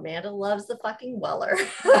 I know Amanda loves the fucking Weller.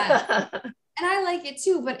 Yeah. And I like it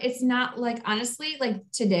too, but it's not like, honestly, like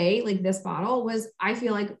today, like this bottle was, I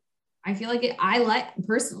feel like I like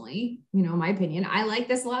personally, you know, my opinion, I like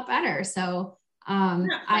this a lot better. So, but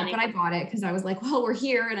I bought it because I was like, well, we're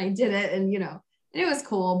here and I did it. And, you know, and it was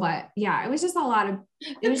cool, but yeah, it was just a lot of,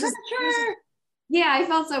 yeah, I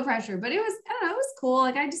felt so pressured, but it was, I don't know, it was cool.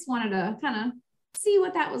 Like, I just wanted to kind of see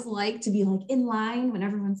what that was like to be like in line when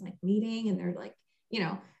everyone's like waiting and they're like, you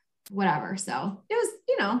know, whatever. So it was,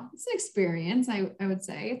 you know, it's an experience. I would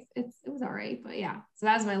say it was all right, but yeah. So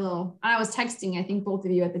that was my little, I was texting, I think both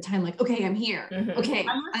of you at the time, like, okay, I'm here. Mm-hmm. Okay.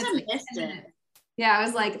 I must have missed it. Yeah. I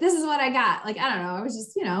was like, this is what I got. Like, I don't know. It was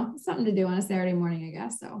just, you know, something to do on a Saturday morning, I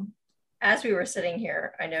guess. So as we were sitting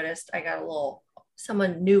here, I noticed I got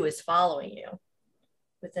someone new is following you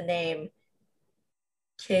with the name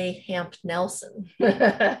K. Hamp Nelson.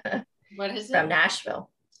 What is it? From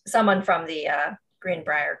Nashville. Someone from the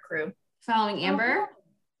Greenbriar crew. Following Amber?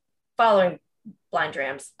 Following Blind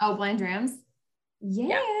Drams. Oh, Blind Drams.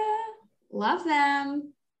 Yeah. Love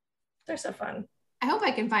them. They're so fun. I hope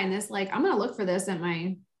I can find this. Like, I'm gonna look for this at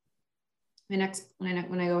my next when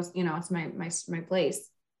I go, you know, it's my place.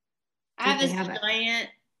 I have this giant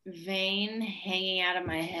vein hanging out of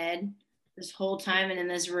my head this whole time, and in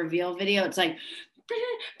this reveal video, it's like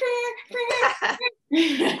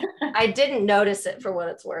I didn't notice it for what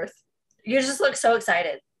it's worth. You just look so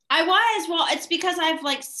excited. I was. Well, it's because I've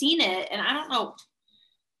like seen it, and I don't know.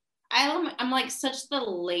 I'm like such the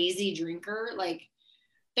lazy drinker. Like,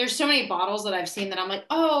 there's so many bottles that I've seen that I'm like,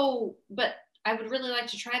 oh, but I would really like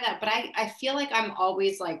to try that. But I feel like I'm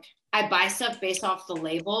always like, I buy stuff based off the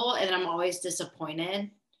label, and I'm always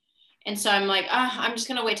disappointed. And so I'm like, I'm just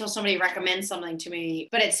gonna wait till somebody recommends something to me.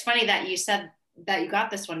 But it's funny that you said that you got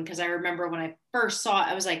this one, because I remember when I first saw it,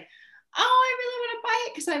 I was like, oh, I really want to buy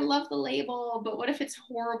it because I love the label, but what if it's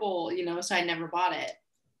horrible, you know? So I never bought it.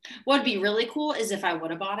 What would be really cool is if I would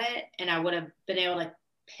have bought it and I would have been able to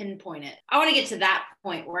pinpoint it. I want to get to that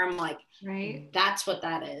point where I'm like, right, that's what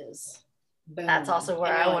that is. Boom. That's also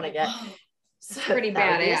where I want to get. So pretty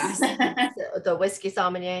bad, yeah. The whiskey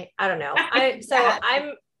sommelier. I don't know.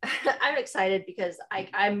 I'm excited because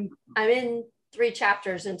I'm in 3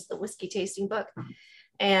 chapters into the whiskey tasting book,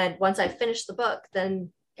 and once I finish the book,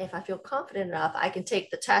 then if I feel confident enough, I can take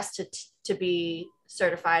the test to be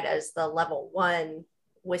certified as the level 1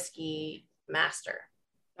 whiskey master.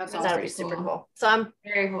 That'll be super cool. So I'm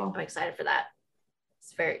very cool. I'm excited for that.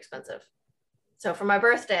 It's very expensive. So for my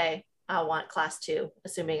birthday, I want class 2,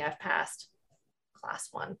 assuming I've passed class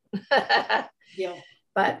 1. Yeah.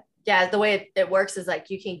 But yeah, the way it works is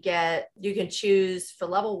like you can choose for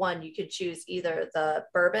level 1, you could choose either the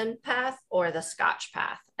bourbon path or the Scotch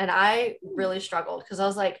path. And I really struggled because I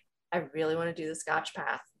was like, I really want to do the Scotch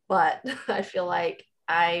path, but I feel like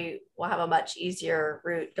I will have a much easier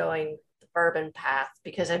route going the bourbon path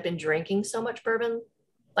because I've been drinking so much bourbon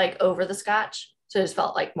like over the Scotch. So I just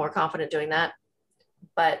felt like more confident doing that.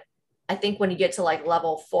 But I think when you get to like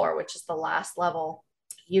level 4, which is the last level,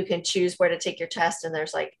 you can choose where to take your test. And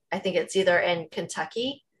there's like, I think it's either in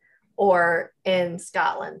Kentucky or in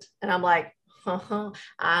Scotland. And I'm like,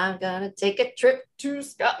 I'm going to take a trip to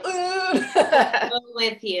Scotland. I'm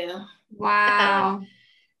with you. Wow.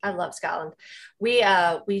 I love Scotland. We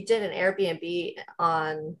did an Airbnb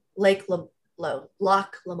on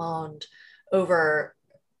Loch Lomond over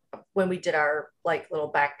when we did our like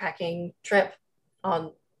little backpacking trip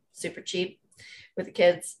on super cheap with the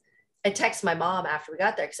kids. I texted my mom after we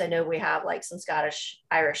got there because I know we have like some Scottish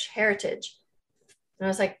Irish heritage. And I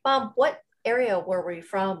was like, Mom, what area were we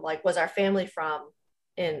from? Like, was our family from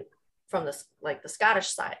the Scottish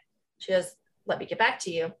side? She goes, let me get back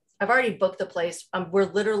to you. I've already booked the place.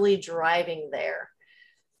 We're literally driving there,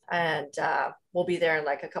 and we'll be there in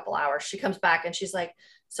like a couple hours. She comes back and she's like,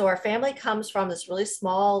 so our family comes from this really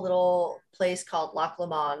small little place called Loch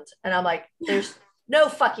Lomond. And I'm like, there's no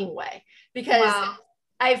fucking way, because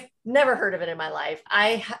I've never heard of it in my life.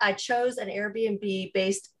 I chose an Airbnb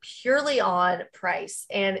based purely on price,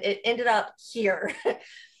 and it ended up here.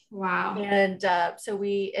 Wow. And so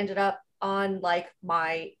we ended up on like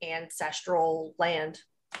my ancestral land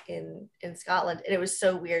in Scotland. And it was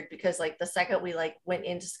so weird because like the second we like went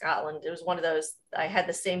into Scotland, it was one of those, I had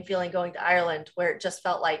the same feeling going to Ireland where it just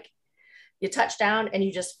felt like you touched down and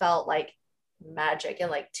you just felt like magic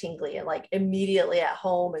and like tingly and like immediately at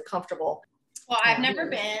home and comfortable. Well, I've never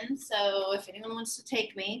been, so if anyone wants to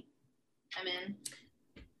take me, I'm in.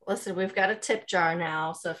 Listen, we've got a tip jar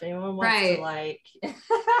now, so if anyone wants to like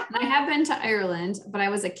I have been to Ireland, but I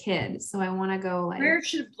was a kid, so I want to go like, where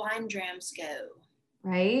should blind drams go?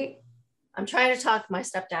 Right? I'm trying to talk my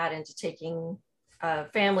stepdad into taking a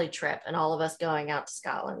family trip and all of us going out to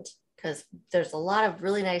Scotland, because there's a lot of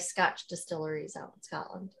really nice Scotch distilleries out in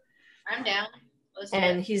Scotland. I'm down.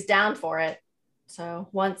 And he's down for it. So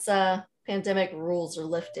once pandemic rules are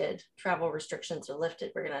lifted, travel restrictions are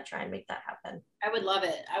lifted, we're gonna try and make that happen. I would love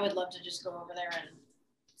it. I would love to just go over there and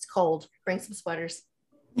it's cold. Bring some sweaters.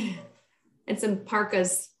 And some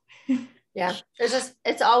parkas. Yeah.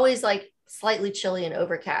 It's always like slightly chilly and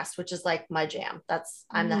overcast, which is like my jam.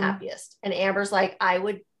 I'm the happiest. And Amber's like, I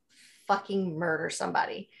would fucking murder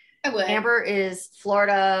somebody. I would. Amber is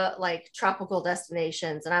Florida, like tropical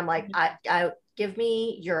destinations. And I'm like, I give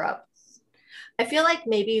me Europe. I feel like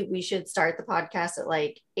maybe we should start the podcast at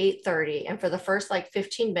like 8:30. And for the first like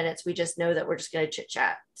 15 minutes, we just know that we're just going to chit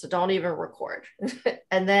chat. So don't even record.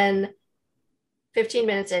 And then 15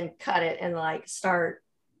 minutes in, cut it and like start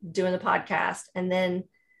doing the podcast. And then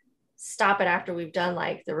stop it after we've done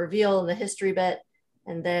like the reveal and the history bit.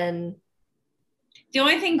 And then the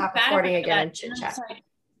only thing stop recording again and chit chat.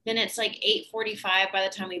 Then it's like 8:45 by the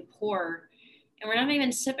time we pour. And we're not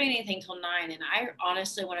even sipping anything till 9. And I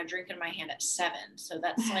honestly want to drink in my hand at 7. So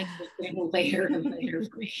that's like getting later and later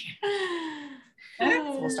for me.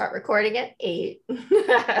 So we'll start recording at 8.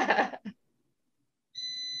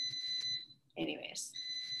 Anyways.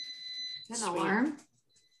 Is that an alarm?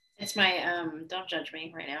 It's my, don't judge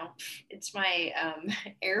me right now. It's my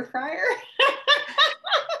air fryer.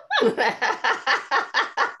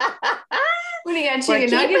 What do you got, chicken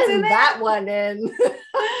nuggets in there? That one in.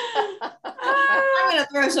 I'm gonna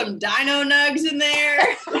throw some dino nugs in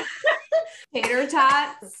there. Tater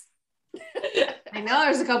tots. I know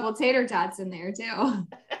there's a couple tater tots in there too.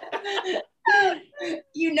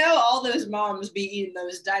 You know, all those moms be eating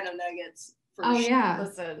those dino nuggets. Oh sure. Yeah.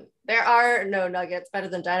 Listen, there are no nuggets better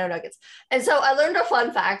than dino nuggets. And so I learned a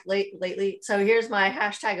fun fact lately. So here's my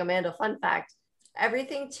hashtag Amanda fun fact.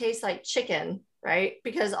 Everything tastes like chicken, right?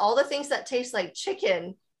 Because all the things that taste like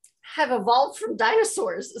chicken have evolved from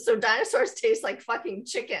dinosaurs. So dinosaurs taste like fucking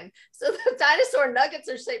chicken. So the dinosaur nuggets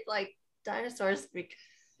are shaped like dinosaurs because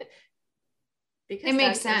it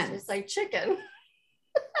makes sense. It's like chicken.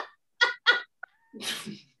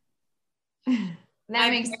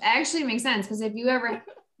 That actually makes sense, because if you ever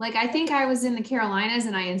like, I think I was in the Carolinas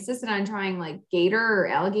and I insisted on trying like gator or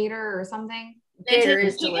alligator or something. Gator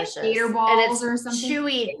is delicious. Gator balls or something.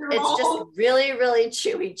 Chewy. It's just really, really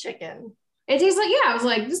chewy chicken. It tastes like, I was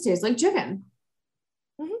like, this tastes like chicken.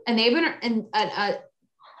 Mm-hmm. And they've been, and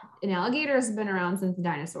an alligator has been around since the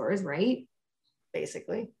dinosaurs, right?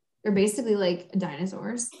 Basically. They're basically like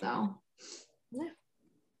dinosaurs. So. Yeah.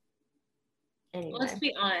 Anyway. Let's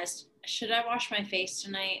be honest. Should I wash my face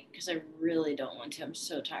tonight? Because I really don't want to. I'm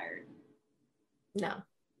so tired. No.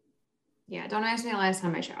 Yeah, don't ask me the last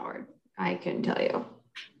time I showered. I couldn't tell you.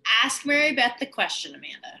 Ask Mary Beth the question,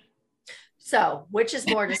 Amanda. So, which is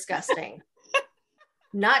more disgusting?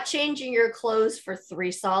 Not changing your clothes for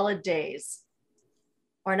 3 solid days,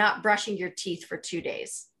 or not brushing your teeth for 2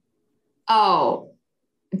 days? Oh,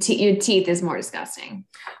 your teeth is more disgusting.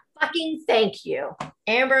 Fucking thank you.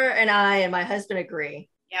 Amber and I and my husband agree.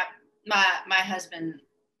 Yep. My husband,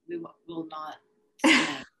 we will not.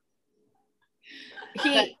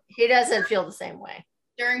 He doesn't feel the same way.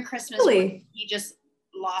 During Christmas, really? He just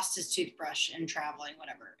lost his toothbrush in traveling,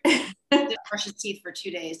 whatever. He didn't brush his teeth for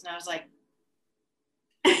 2 days. And I was like,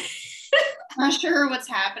 not sure what's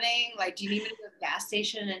happening. Like, do you need me to go to the gas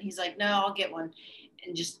station? And he's like, no, I'll get one.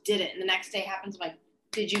 And just did it. And the next day happens, I'm like,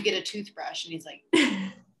 did you get a toothbrush? And he's like,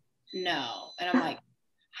 no. And I'm like,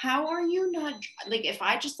 how are you not, like, if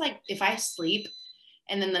I sleep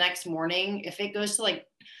and then the next morning, if it goes to like,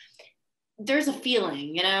 there's a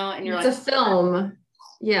feeling, and you're it's like, a film.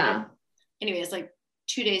 Yeah. Anyway, it's like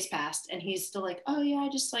 2 days passed and he's still like, oh yeah, I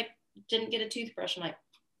just like didn't get a toothbrush. I'm like,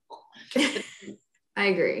 I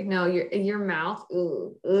agree. No, your mouth.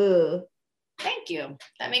 Ooh. Thank you.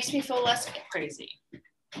 That makes me feel less crazy.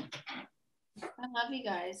 I love you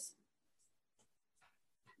guys.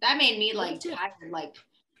 That made me like tired. Like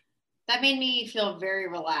that made me feel very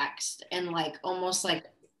relaxed and like almost like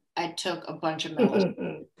I took a bunch of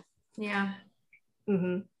melatonin. Yeah.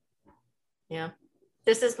 Mm-hmm. Yeah.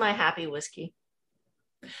 This is my happy whiskey.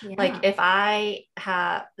 Yeah. Like if I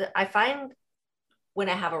find when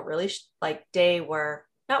I have a really like day where,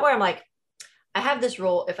 not where I'm like, I have this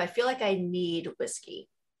rule. If I feel like I need whiskey,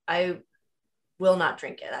 I will not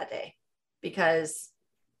drink it that day because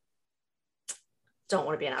don't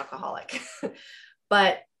want to be an alcoholic.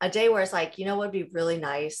 But a day where it's like, you know what would be really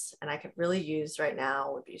nice and I could really use right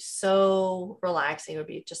now would be so relaxing, would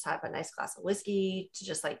be just have a nice glass of whiskey to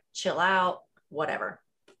just like chill out, whatever.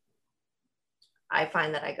 I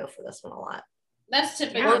find that I go for this one a lot. That's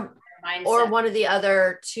typical mindset. Or one of the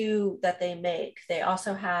other two that they make. They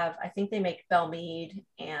also have, I think they make Belle Mead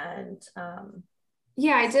and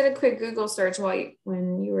yeah, I did a quick Google search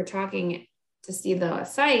when you were talking to see the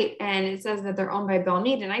site, and it says that they're owned by Belle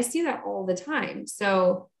Mead, and I see that all the time.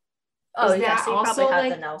 So so you probably have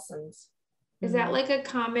the Nelsons. Is that like a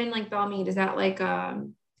common like Belle Mead? Is that like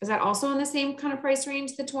is that also in the same kind of price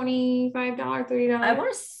range, the $25, $30? I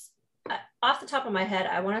want to, off the top of my head,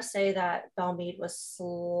 I want to say that Belle Mead was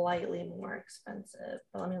slightly more expensive,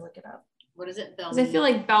 but let me look it up. What is it, Belle Mead? I feel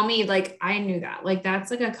like Belle Mead, like I knew that, like that's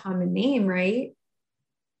like a common name, right?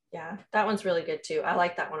 Yeah, that one's really good too. I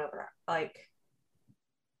like that one over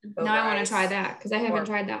now I want to try that because I haven't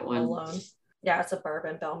tried that one alone. Yeah, it's a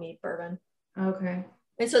bourbon, Belle Mead bourbon. Okay.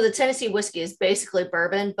 And so the Tennessee whiskey is basically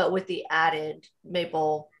bourbon, but with the added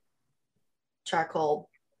maple charcoal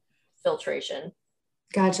filtration.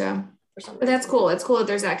 Gotcha. But that's cool. It's cool that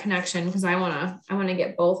there's that connection because I wanna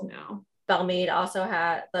get both now. Belle Mead also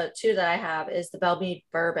had the two that I have is the Belle Mead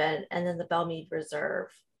bourbon and then the Belle Mead Reserve,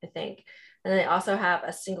 I think. And they also have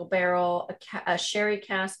a single barrel, a sherry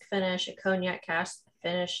cask finish, a cognac cask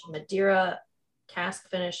finish, Madeira cask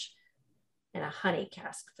finish, and a honey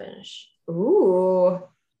cask finish. Ooh,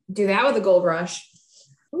 do that with a Gold Rush.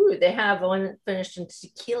 Ooh, they have one finished in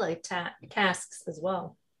tequila casks as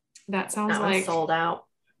well. That sounds like sold out.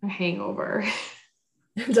 A hangover.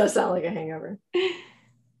 It does sound like a hangover.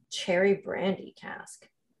 Cherry brandy cask.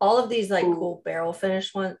 All of these like cool barrel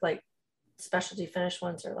finished ones, like specialty finished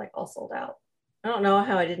ones, are like all sold out. I don't know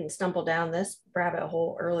how I didn't stumble down this rabbit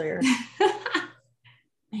hole earlier.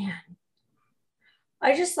 Man,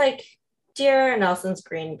 I just like, dear Nelson's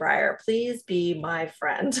Greenbriar, please be my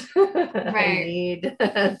friend. Right. I need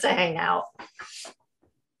to hang out.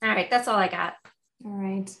 All right, that's all I got. All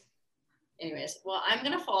right. Anyways, well, I'm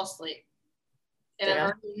gonna fall asleep, and I'm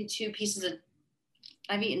already eating 2 pieces of.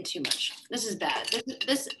 I've eaten too much. This is bad.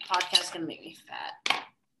 This podcast is gonna make me fat.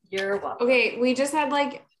 You're welcome. Okay, we just had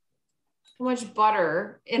like so much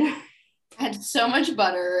butter in. I had so much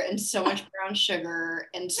butter and so much brown sugar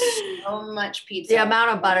and so much pizza. The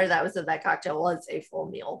amount of butter that was in that cocktail was a full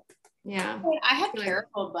meal. Yeah. I had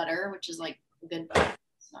Caracol butter, which is like good butter.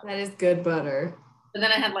 That is good butter. But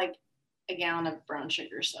then I had like a gallon of brown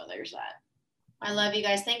sugar, so there's that. I love you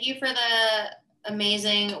guys. Thank you for the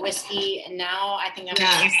amazing whiskey. And now I think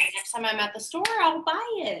next time I'm at the store, I'll buy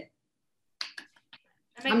it.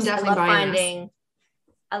 I'm definitely buying this.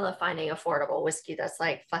 I love finding affordable whiskey that's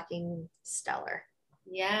like fucking stellar.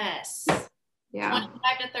 Yes. Yeah.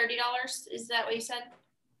 $25 to $30. Is that what you said?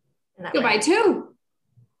 You'll buy 2.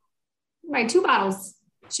 Buy 2 bottles.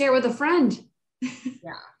 Share with a friend.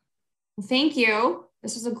 Yeah. Thank you.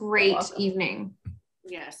 This was a great evening.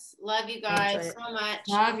 Yes. Love you guys so much.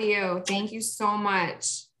 Love you. Thank you so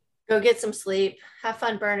much. Go get some sleep. Have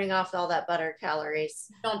fun burning off all that butter calories.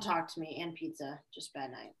 Don't talk to me and pizza. Just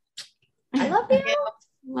bad night. I love you.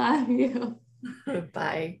 Love you.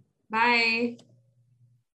 Bye. Bye.